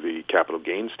to the capital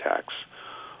gains tax,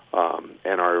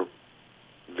 and are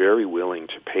very willing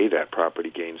to pay that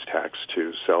property gains tax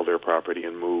to sell their property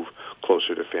and move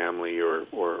closer to family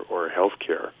or health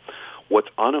care. What's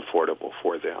unaffordable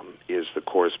for them is the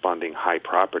corresponding high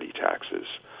property taxes.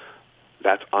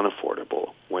 That's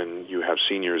unaffordable when you have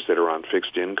seniors that are on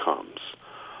fixed incomes.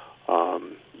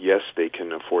 Yes, they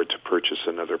can afford to purchase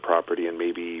another property and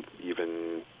maybe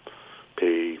even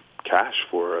pay cash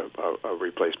for a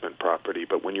replacement property.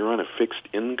 But when you're on a fixed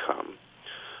income,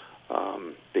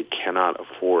 they cannot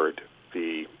afford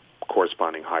the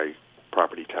corresponding higher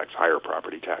property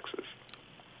taxes.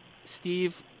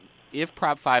 Steve, if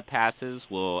Prop 5 passes,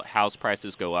 will house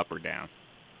prices go up or down?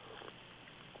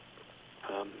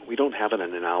 We don't have an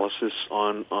analysis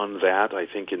on that. I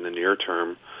think in the near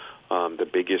term, the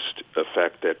biggest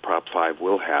effect that Prop 5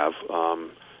 will have,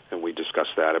 and we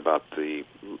discussed that about the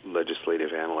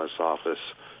Legislative Analyst's Office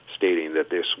stating that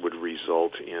this would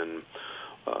result in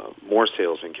more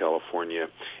sales in California.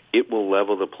 It will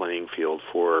level the playing field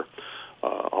for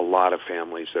a lot of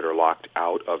families that are locked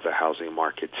out of the housing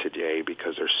market today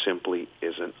because there simply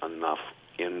isn't enough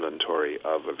inventory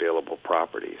of available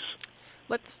properties.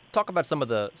 Let's talk about some of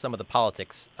the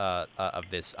politics of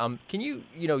this. Can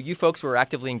you folks were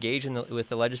actively engaged with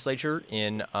the legislature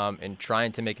in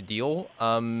trying to make a deal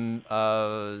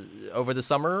over the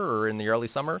summer or in the early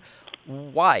summer.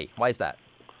 Why? Why is that?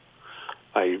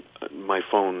 My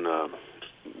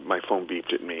phone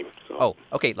beeped at me. So. Oh,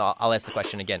 okay. I'll ask the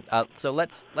question again. So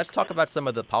let's talk about some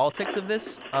of the politics of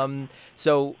this.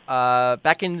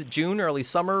 Back in June, early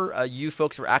summer, you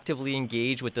folks were actively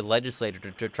engaged with the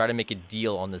legislature to try to make a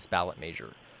deal on this ballot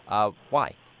measure.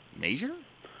 Why? Measure?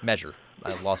 Measure.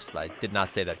 I did not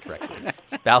say that correctly.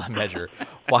 It's ballot measure.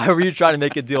 Why were you trying to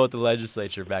make a deal with the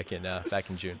legislature back in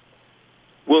June?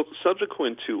 Well,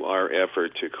 subsequent to our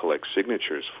effort to collect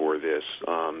signatures for this,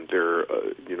 there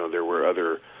were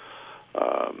other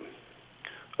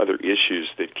issues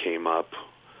that came up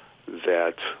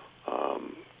that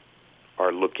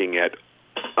are looking at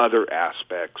other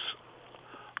aspects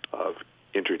of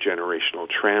intergenerational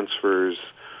transfers,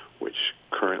 which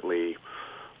currently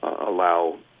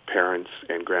allow parents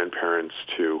and grandparents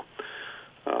to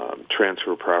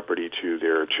transfer property to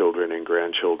their children and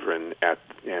grandchildren,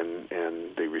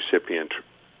 and the recipient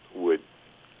would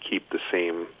keep the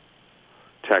same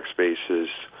tax basis.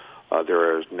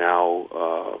 There is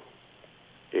now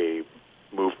a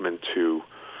movement to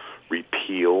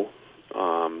repeal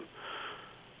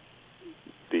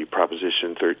the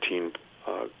Proposition 13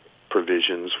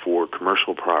 provisions for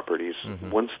commercial properties.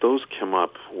 Mm-hmm. Once those come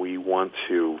up,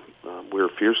 we're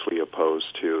fiercely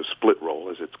opposed to split roll,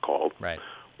 as it's called, right,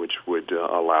 which would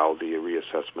allow the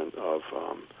reassessment of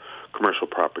commercial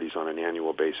properties on an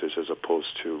annual basis, as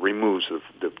opposed to removes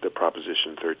the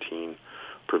Proposition 13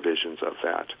 provisions of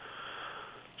that.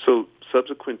 So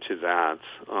subsequent to that,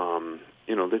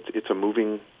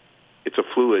 it's a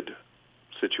fluid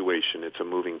situation. It's a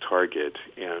moving target,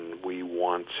 and we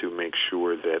want to make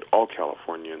sure that all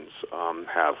Californians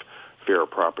have fair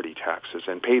property taxes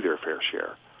and pay their fair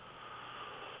share.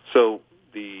 So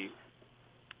the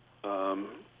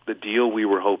deal we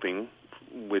were hoping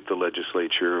with the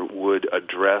legislature would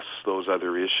address those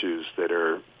other issues that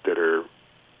are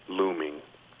looming.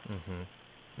 Mm-hmm.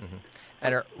 Mm-hmm.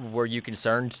 And were you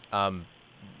concerned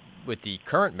with the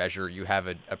current measure? You have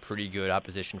a pretty good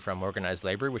opposition from organized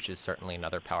labor, which is certainly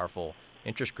another powerful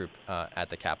interest group at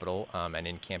the Capitol and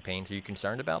in campaigns. Are you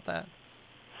concerned about that?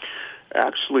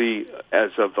 Actually,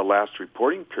 as of the last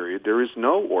reporting period, there is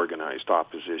no organized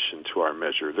opposition to our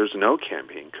measure. There's no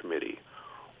campaign committee,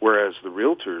 whereas the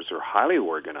realtors are highly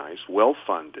organized,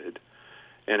 well-funded,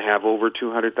 and have over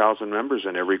 200,000 members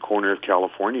in every corner of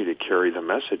California to carry the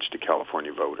message to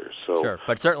California voters. So, sure,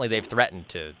 but certainly they've threatened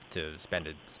to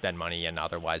spend money and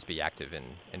otherwise be active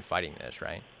in fighting this,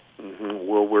 right? Mm-hmm.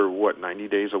 Well, we're 90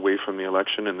 days away from the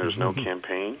election, and there's no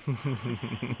campaign.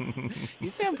 You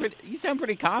sound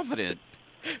pretty confident.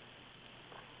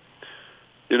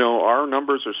 You know, our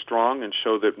numbers are strong and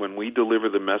show that when we deliver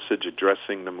the message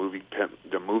addressing the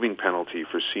moving penalty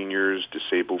for seniors,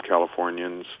 disabled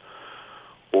Californians,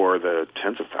 or the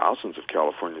tens of thousands of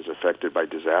Californians affected by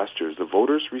disasters, the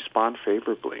voters respond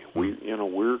favorably.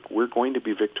 We're going to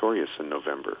be victorious in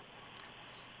November.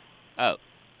 Oh.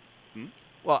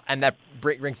 Well, and that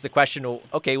brings the question,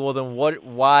 okay, well then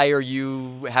why are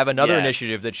you have another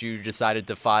initiative that you decided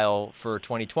to file for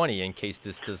 2020 in case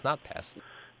this does not pass?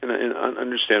 And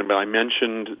understandable. I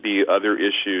mentioned the other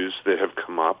issues that have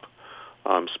come up,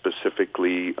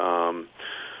 specifically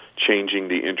changing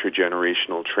the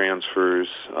intergenerational transfers.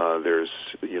 There's,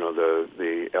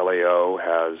 the LAO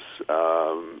has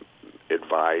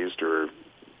advised, or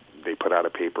they put out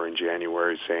a paper in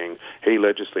January saying, hey,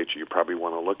 legislature, you probably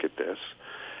want to look at this.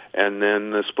 And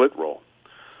then the split roll.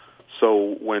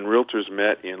 So when realtors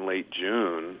met in late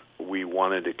June, we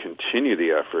wanted to continue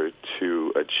the effort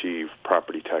to achieve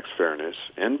property tax fairness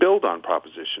and build on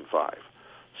Proposition 5.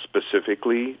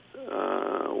 Specifically,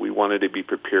 we wanted to be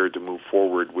prepared to move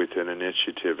forward with an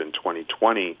initiative in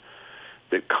 2020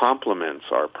 that complements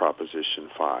our Proposition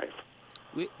 5.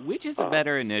 Which is a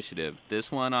better initiative,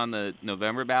 this one on the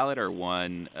November ballot or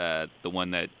the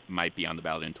one that might be on the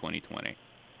ballot in 2020?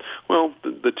 Well,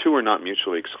 the two are not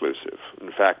mutually exclusive.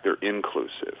 In fact, they're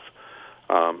inclusive.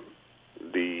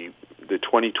 The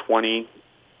 2020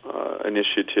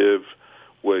 initiative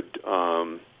would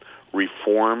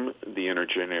reform the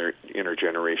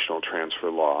intergenerational transfer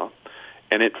law,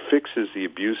 and it fixes the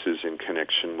abuses in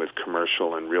connection with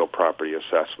commercial and real property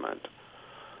assessment.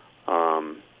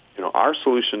 Our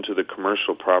solution to the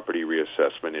commercial property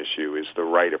reassessment issue is the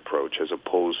right approach as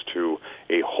opposed to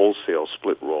a wholesale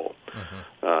split roll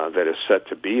that is set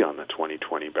to be on the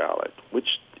 2020 ballot,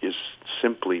 which is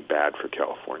simply bad for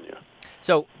California.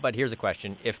 So, but here's a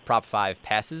question. If Prop 5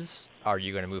 passes, are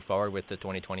you going to move forward with the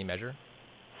 2020 measure?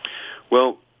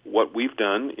 Well, what we've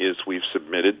done is we've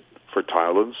submitted for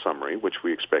title and summary, which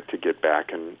we expect to get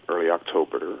back in early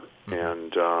October,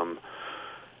 and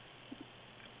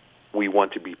we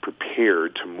want to be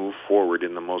prepared to move forward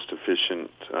in the most efficient,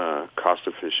 the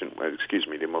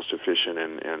most efficient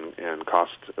and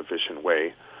cost-efficient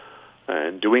way.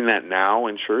 And doing that now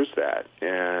ensures that.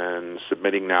 And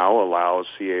submitting now allows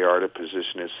CAR to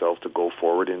position itself to go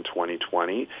forward in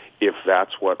 2020 if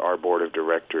that's what our board of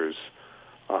directors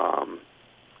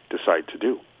decide to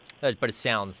do. But it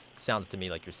sounds to me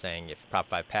like you're saying if Prop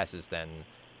 5 passes, then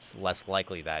it's less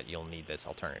likely that you'll need this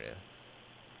alternative.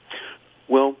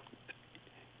 Well,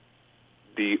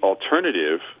 the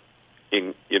alternative,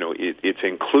 it's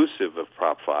inclusive of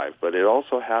Prop 5, but it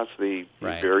also has the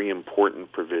very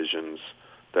important provisions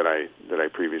that I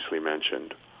previously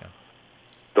mentioned. Yeah.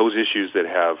 Those issues that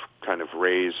have kind of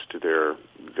raised their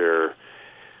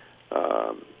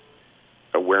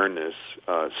awareness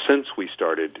since we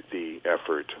started the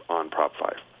effort on Prop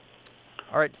 5.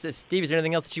 All right, so Steve, is there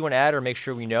anything else that you want to add or make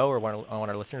sure we know or want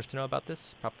our listeners to know about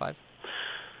this, Prop 5?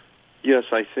 Yes,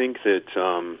 I think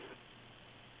that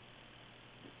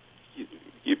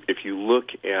if you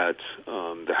look at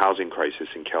the housing crisis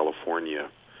in California,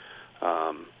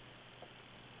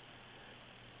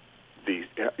 the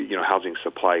housing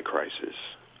supply crisis,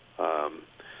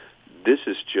 this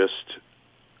is just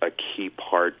a key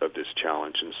part of this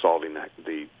challenge in solving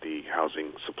the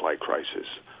housing supply crisis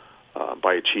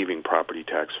by achieving property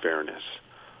tax fairness.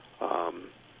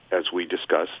 As we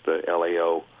discussed, the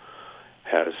LAO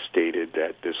has stated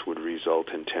that this would result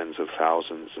in tens of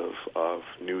thousands of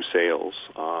new sales,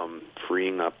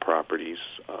 freeing up properties.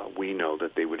 We know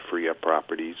that they would free up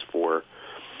properties for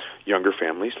younger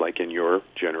families, like in your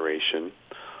generation,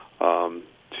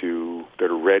 that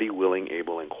are ready, willing,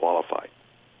 able, and qualified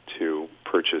to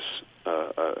purchase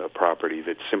a property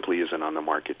that simply isn't on the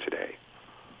market today.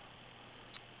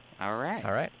 All right.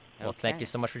 All right. Well, Thank you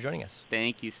so much for joining us.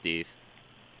 Thank you, Steve.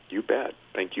 You bet.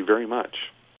 Thank you very much.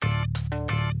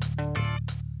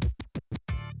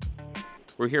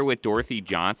 We're here with Dorothy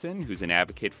Johnson, who's an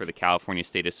advocate for the California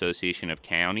State Association of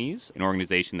Counties, an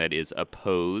organization that is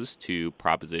opposed to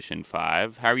Proposition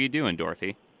 5. How are you doing,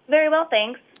 Dorothy? Very well,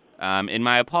 thanks. And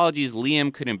my apologies,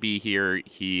 Liam couldn't be here.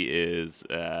 He is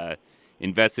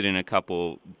invested in a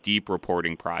couple deep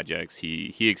reporting projects.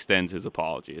 He extends his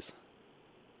apologies.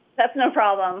 That's no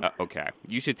problem. Okay.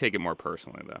 You should take it more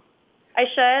personally, though. I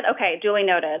should? Okay, duly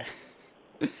noted.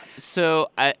 So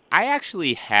I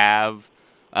actually have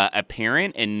a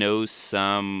parent and know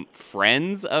some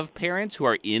friends of parents who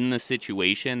are in the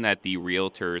situation that the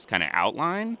realtors kind of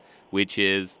outline, which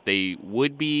is they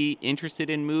would be interested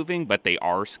in moving, but they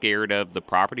are scared of the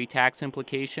property tax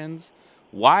implications.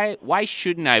 Why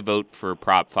shouldn't I vote for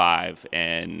Prop 5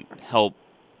 and help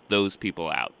those people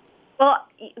out? Well,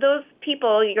 those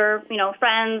people, your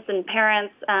friends and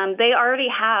parents, they already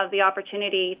have the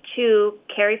opportunity to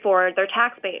carry forward their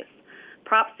tax base.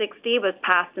 Prop 60 was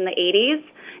passed in the 80s,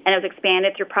 and it was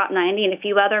expanded through Prop 90 and a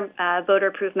few other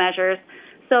voter-approved measures.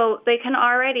 So they can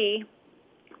already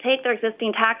take their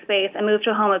existing tax base and move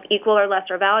to a home of equal or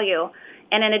lesser value.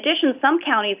 And in addition, some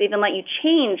counties even let you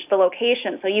change the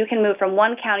location, so you can move from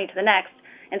one county to the next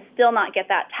and still not get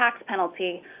that tax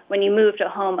penalty when you move to a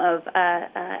home of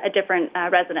a different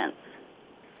residence.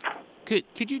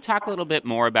 Could you talk a little bit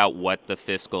more about what the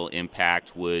fiscal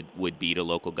impact would be to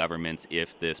local governments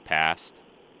if this passed?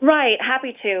 Right,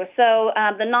 happy to. So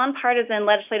the Nonpartisan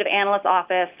Legislative Analyst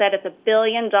Office said it's $1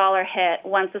 billion hit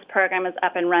once this program is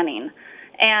up and running.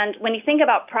 And when you think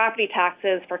about property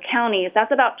taxes for counties,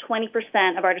 that's about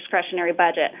 20% of our discretionary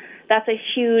budget. That's a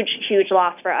huge, huge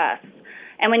loss for us.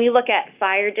 And when you look at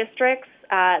fire districts,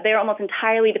 they're almost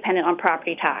entirely dependent on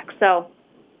property tax. So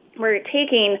we're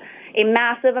taking a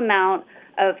massive amount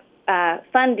of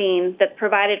funding that's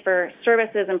provided for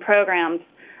services and programs,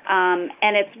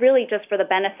 and it's really just for the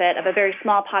benefit of a very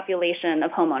small population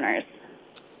of homeowners.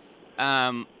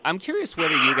 I'm curious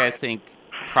whether you guys think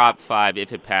Prop 5,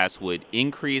 if it passed, would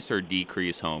increase or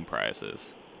decrease home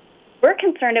prices. We're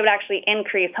concerned it would actually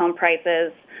increase home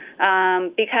prices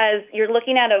because you're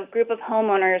looking at a group of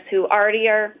homeowners who already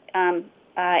are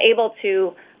able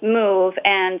to move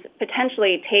and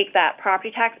potentially take that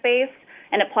property tax base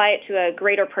and apply it to a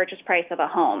greater purchase price of a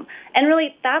home. And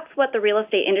really, that's what the real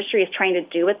estate industry is trying to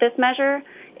do with this measure,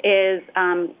 is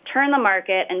turn the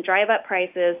market and drive up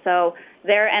prices so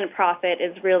their end profit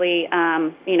is really,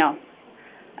 to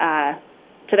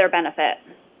their benefit.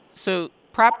 So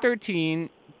Prop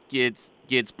 13 gets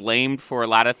blamed for a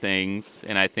lot of things,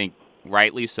 and I think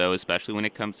rightly so, especially when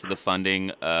it comes to the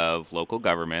funding of local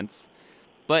governments.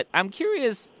 But I'm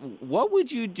curious, what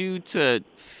would you do to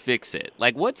fix it?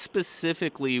 Like, what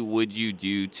specifically would you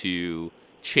do to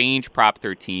change Prop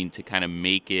 13 to kind of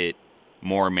make it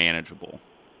more manageable?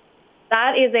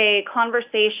 That is a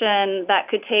conversation that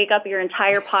could take up your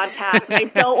entire podcast. I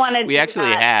don't want to. We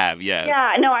actually have, yes.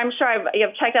 Yeah, no, I'm sure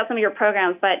you've checked out some of your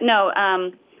programs, but no.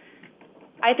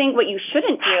 I think what you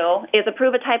shouldn't do is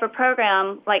approve a type of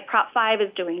program like Prop 5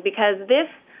 is doing, because this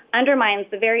undermines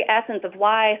the very essence of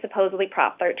why supposedly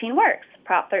Prop 13 works.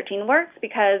 Prop 13 works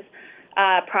because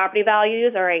property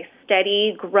values are a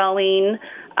steady, growing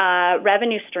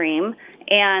revenue stream.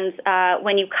 And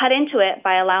when you cut into it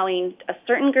by allowing a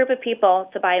certain group of people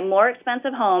to buy more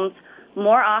expensive homes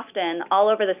more often all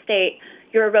over the state,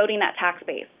 you're eroding that tax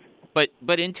base.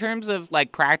 But in terms of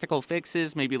like practical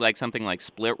fixes, maybe like something like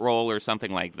split roll or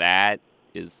something like that,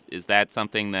 is that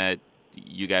something that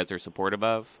you guys are supportive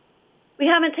of? We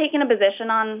haven't taken a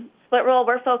position on split roll.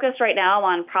 We're focused right now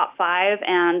on Prop 5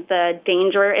 and the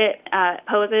danger it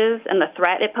poses and the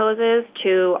threat it poses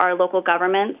to our local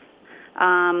governments.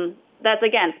 That's,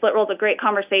 again, split roll is a great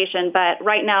conversation, but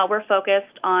right now we're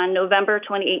focused on November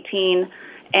 2018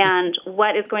 and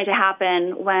what is going to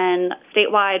happen when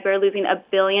statewide we're losing $1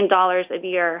 billion a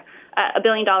year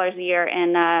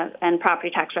in property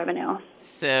tax revenue.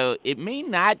 So it may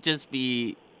not just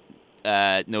be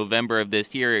November of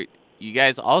this year. You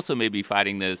guys also may be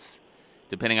fighting this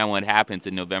depending on what happens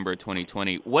in November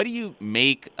 2020. What do you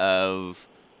make of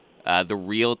the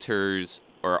realtors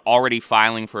are already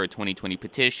filing for a 2020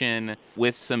 petition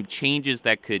with some changes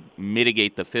that could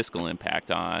mitigate the fiscal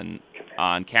impact on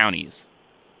counties?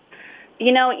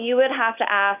 You know, you would have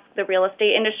to ask the real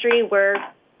estate industry. We're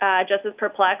just as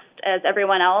perplexed as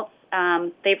everyone else.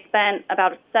 They've spent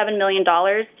about $7 million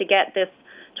to get this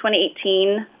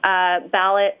 2018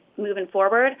 ballot moving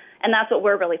forward, and that's what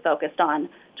we're really focused on.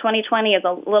 2020 is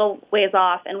a little ways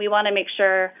off, and we want to make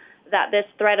sure that this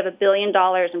threat of $1 billion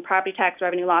in property tax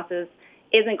revenue losses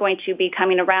isn't going to be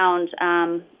coming around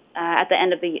at the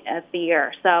end of the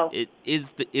year. So,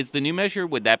 is the new measure,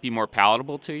 would that be more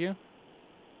palatable to you?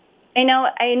 I know,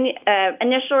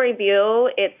 initial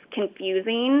review, it's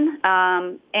confusing,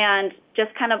 and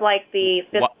just kind of like the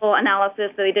fiscal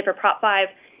analysis that they did for Prop 5,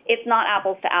 it's not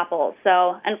apples to apples.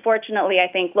 So, unfortunately, I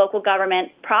think local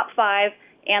government, Prop 5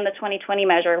 and the 2020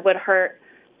 measure would hurt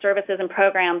services and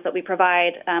programs that we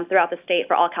provide throughout the state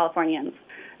for all Californians.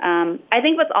 I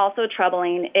think what's also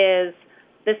troubling is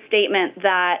the statement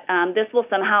that this will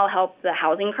somehow help the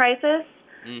housing crisis.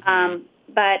 Mm-hmm.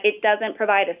 But it doesn't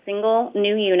provide a single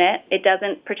new unit. It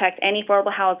doesn't protect any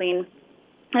affordable housing.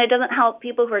 And it doesn't help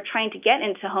people who are trying to get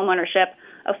into homeownership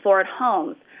afford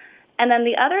homes. And then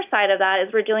the other side of that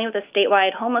is we're dealing with a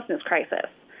statewide homelessness crisis.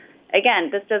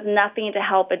 Again, this does nothing to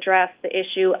help address the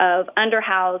issue of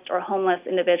underhoused or homeless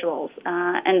individuals.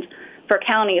 And for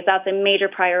counties, that's a major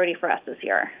priority for us this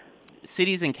year.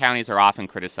 Cities and counties are often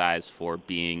criticized for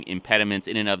being impediments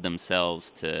in and of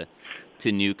themselves to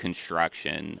new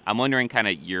construction. I'm wondering kind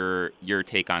of your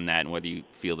take on that and whether you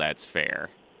feel that's fair.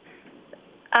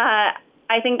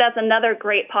 I think that's another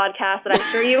great podcast that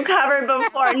I'm sure you covered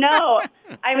before. No,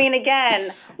 I mean,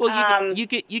 again. Well,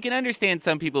 you can understand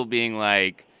some people being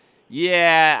like,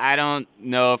 yeah, I don't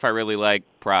know if I really like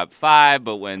Prop 5,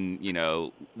 but when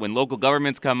local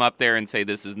governments come up there and say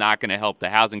this is not going to help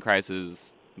the housing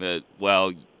crisis,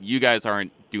 well, you guys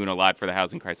aren't doing a lot for the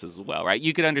housing crisis as well, right?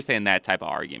 You could understand that type of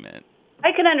argument.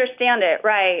 I can understand it,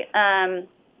 right.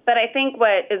 But I think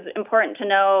what is important to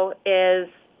know is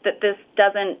that this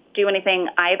doesn't do anything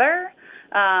either.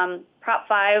 Prop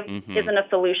 5 isn't a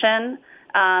solution.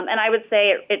 And I would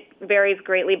say it varies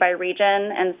greatly by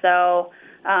region. And so,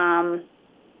 and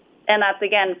that's,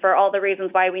 again, for all the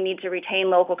reasons why we need to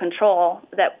retain local control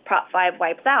that Prop 5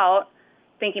 wipes out.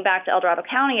 Thinking back to El Dorado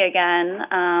County again,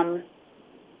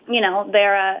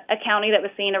 they're a county that was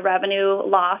seeing a revenue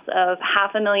loss of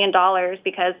 $500,000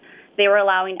 because they were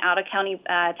allowing out-of-county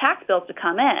tax bills to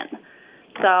come in.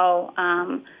 So,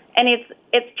 and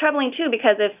it's troubling too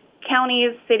because if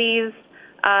counties, cities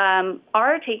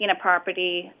are taking a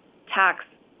property tax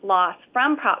loss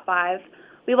from Prop 5,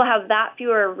 we will have that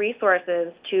fewer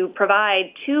resources to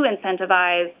provide to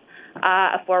incentivize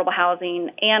affordable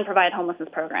housing and provide homelessness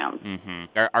programs.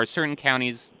 Mm-hmm. Are certain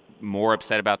counties more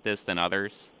upset about this than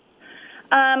others?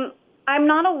 I'm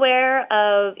not aware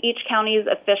of each county's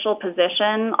official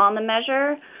position on the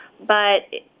measure, but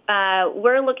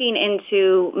we're looking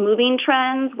into moving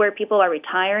trends where people are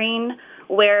retiring,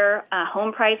 where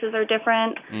home prices are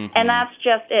different, and that's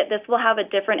just it. This will have a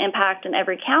different impact in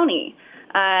every county.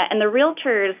 And the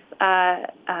realtors'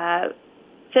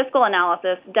 fiscal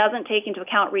analysis doesn't take into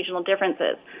account regional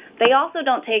differences. They also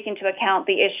don't take into account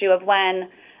the issue of when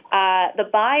the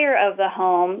buyer of the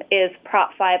home is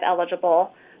Prop 5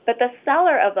 eligible, but the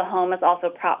seller of the home is also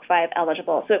Prop 5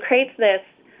 eligible. So it creates this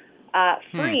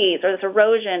freeze or this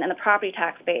erosion in the property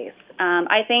tax base.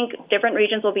 I think different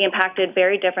regions will be impacted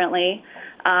very differently.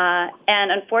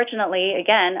 And unfortunately,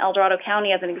 again, El Dorado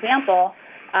County as an example,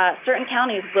 certain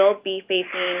counties will be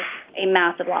facing a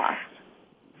massive loss.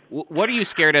 What are you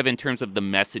scared of in terms of the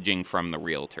messaging from the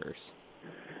realtors?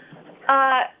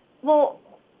 Well,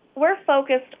 we're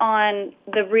focused on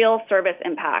the real service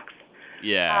impacts.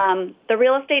 Yeah. The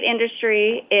real estate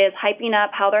industry is hyping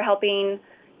up how they're helping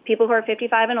people who are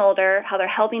 55 and older, how they're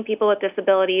helping people with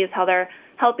disabilities, how they're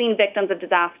helping victims of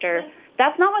disaster.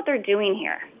 That's not what they're doing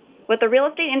here. What the real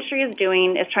estate industry is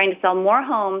doing is trying to sell more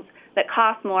homes that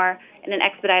cost more in an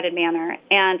expedited manner,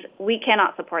 and we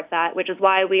cannot support that, which is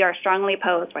why we are strongly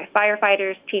opposed by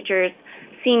firefighters, teachers,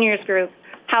 seniors groups,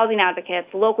 housing advocates,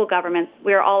 local governments.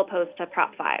 We are all opposed to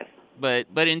Prop 5.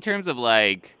 But in terms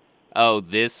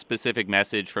of this specific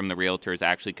message from the realtors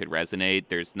actually could resonate,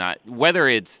 there's not, whether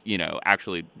it's,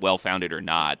 actually well-founded or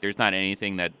not, there's not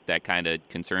anything that kind of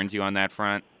concerns you on that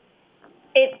front?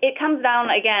 It comes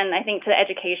down, again, I think, to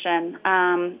education.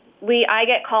 I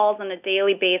get calls on a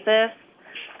daily basis,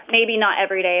 maybe not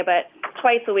every day, but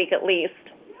twice a week at least,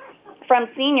 from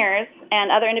seniors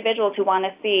and other individuals who want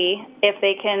to see if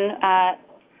they can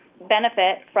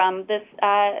benefit from this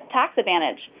tax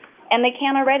advantage. And they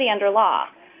can already under law.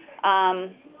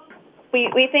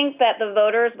 We think that the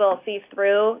voters will see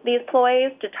through these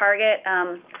ploys to target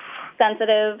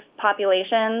sensitive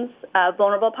populations,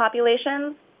 vulnerable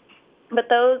populations. But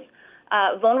those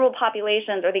vulnerable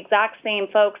populations are the exact same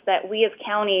folks that we as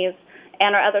counties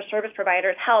and our other service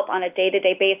providers help on a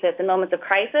day-to-day basis in moments of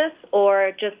crisis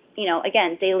or just,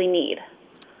 again, daily need.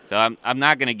 So I'm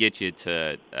not going to get you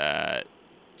to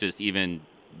just even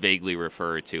vaguely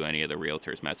refer to any of the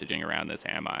realtors messaging around this,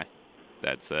 am I?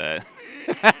 That's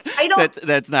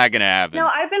that's not going to happen. No,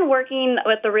 I've been working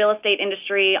with the real estate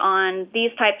industry on these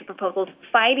types of proposals,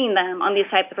 fighting them on these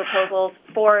types of proposals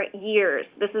for years.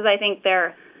 This is, I think,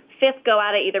 their fifth go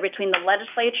at it, either between the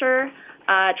legislature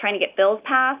trying to get bills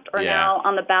passed or now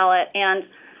on the ballot. And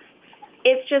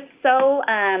it's just so,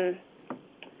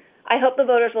 I hope the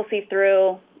voters will see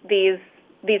through these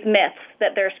myths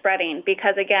that they're spreading,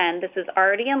 because, again, this is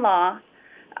already in law.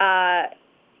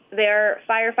 Their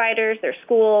firefighters, their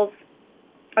schools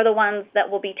are the ones that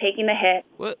will be taking the hit.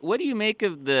 What do you make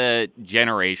of the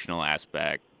generational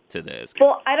aspect to this?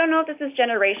 Well, I don't know if this is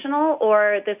generational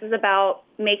or this is about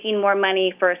making more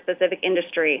money for a specific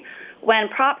industry. When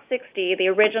Prop 60, the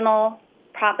original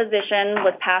proposition,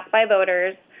 was passed by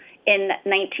voters in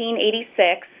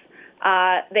 1986,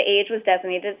 the age was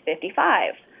designated as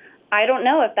 55. I don't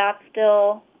know if that's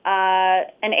still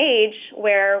an age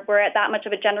where we're at that much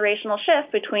of a generational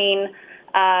shift between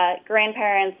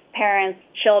grandparents, parents,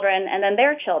 children, and then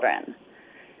their children.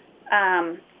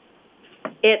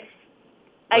 It's,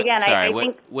 again, I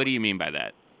think... What do you mean by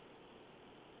that?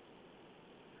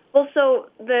 Well, so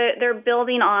they're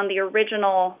building on the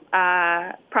original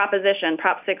proposition,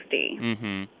 Prop 60.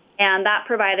 Mm-hmm. And that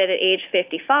provided at age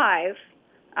 55,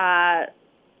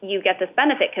 you get this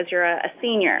benefit because you're a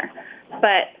senior.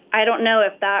 But I don't know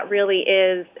if that really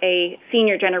is a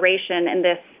senior generation in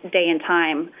this day and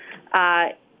time.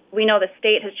 We know the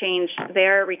state has changed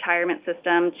their retirement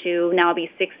system to now be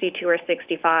 62 or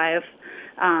 65.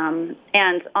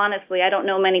 And honestly, I don't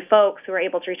know many folks who are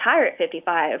able to retire at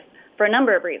 55 for a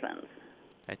number of reasons.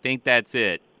 I think that's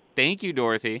it. Thank you,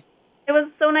 Dorothy. It was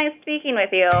so nice speaking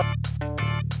with you.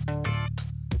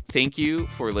 Thank you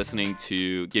for listening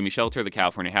to Gimme Shelter, the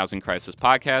California Housing Crisis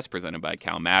podcast presented by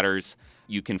Cal Matters.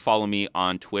 You can follow me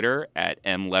on Twitter at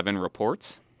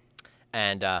mlevinreports.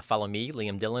 And follow me,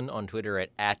 Liam Dillon, on Twitter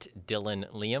at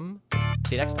DillonLiam.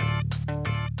 See you next time.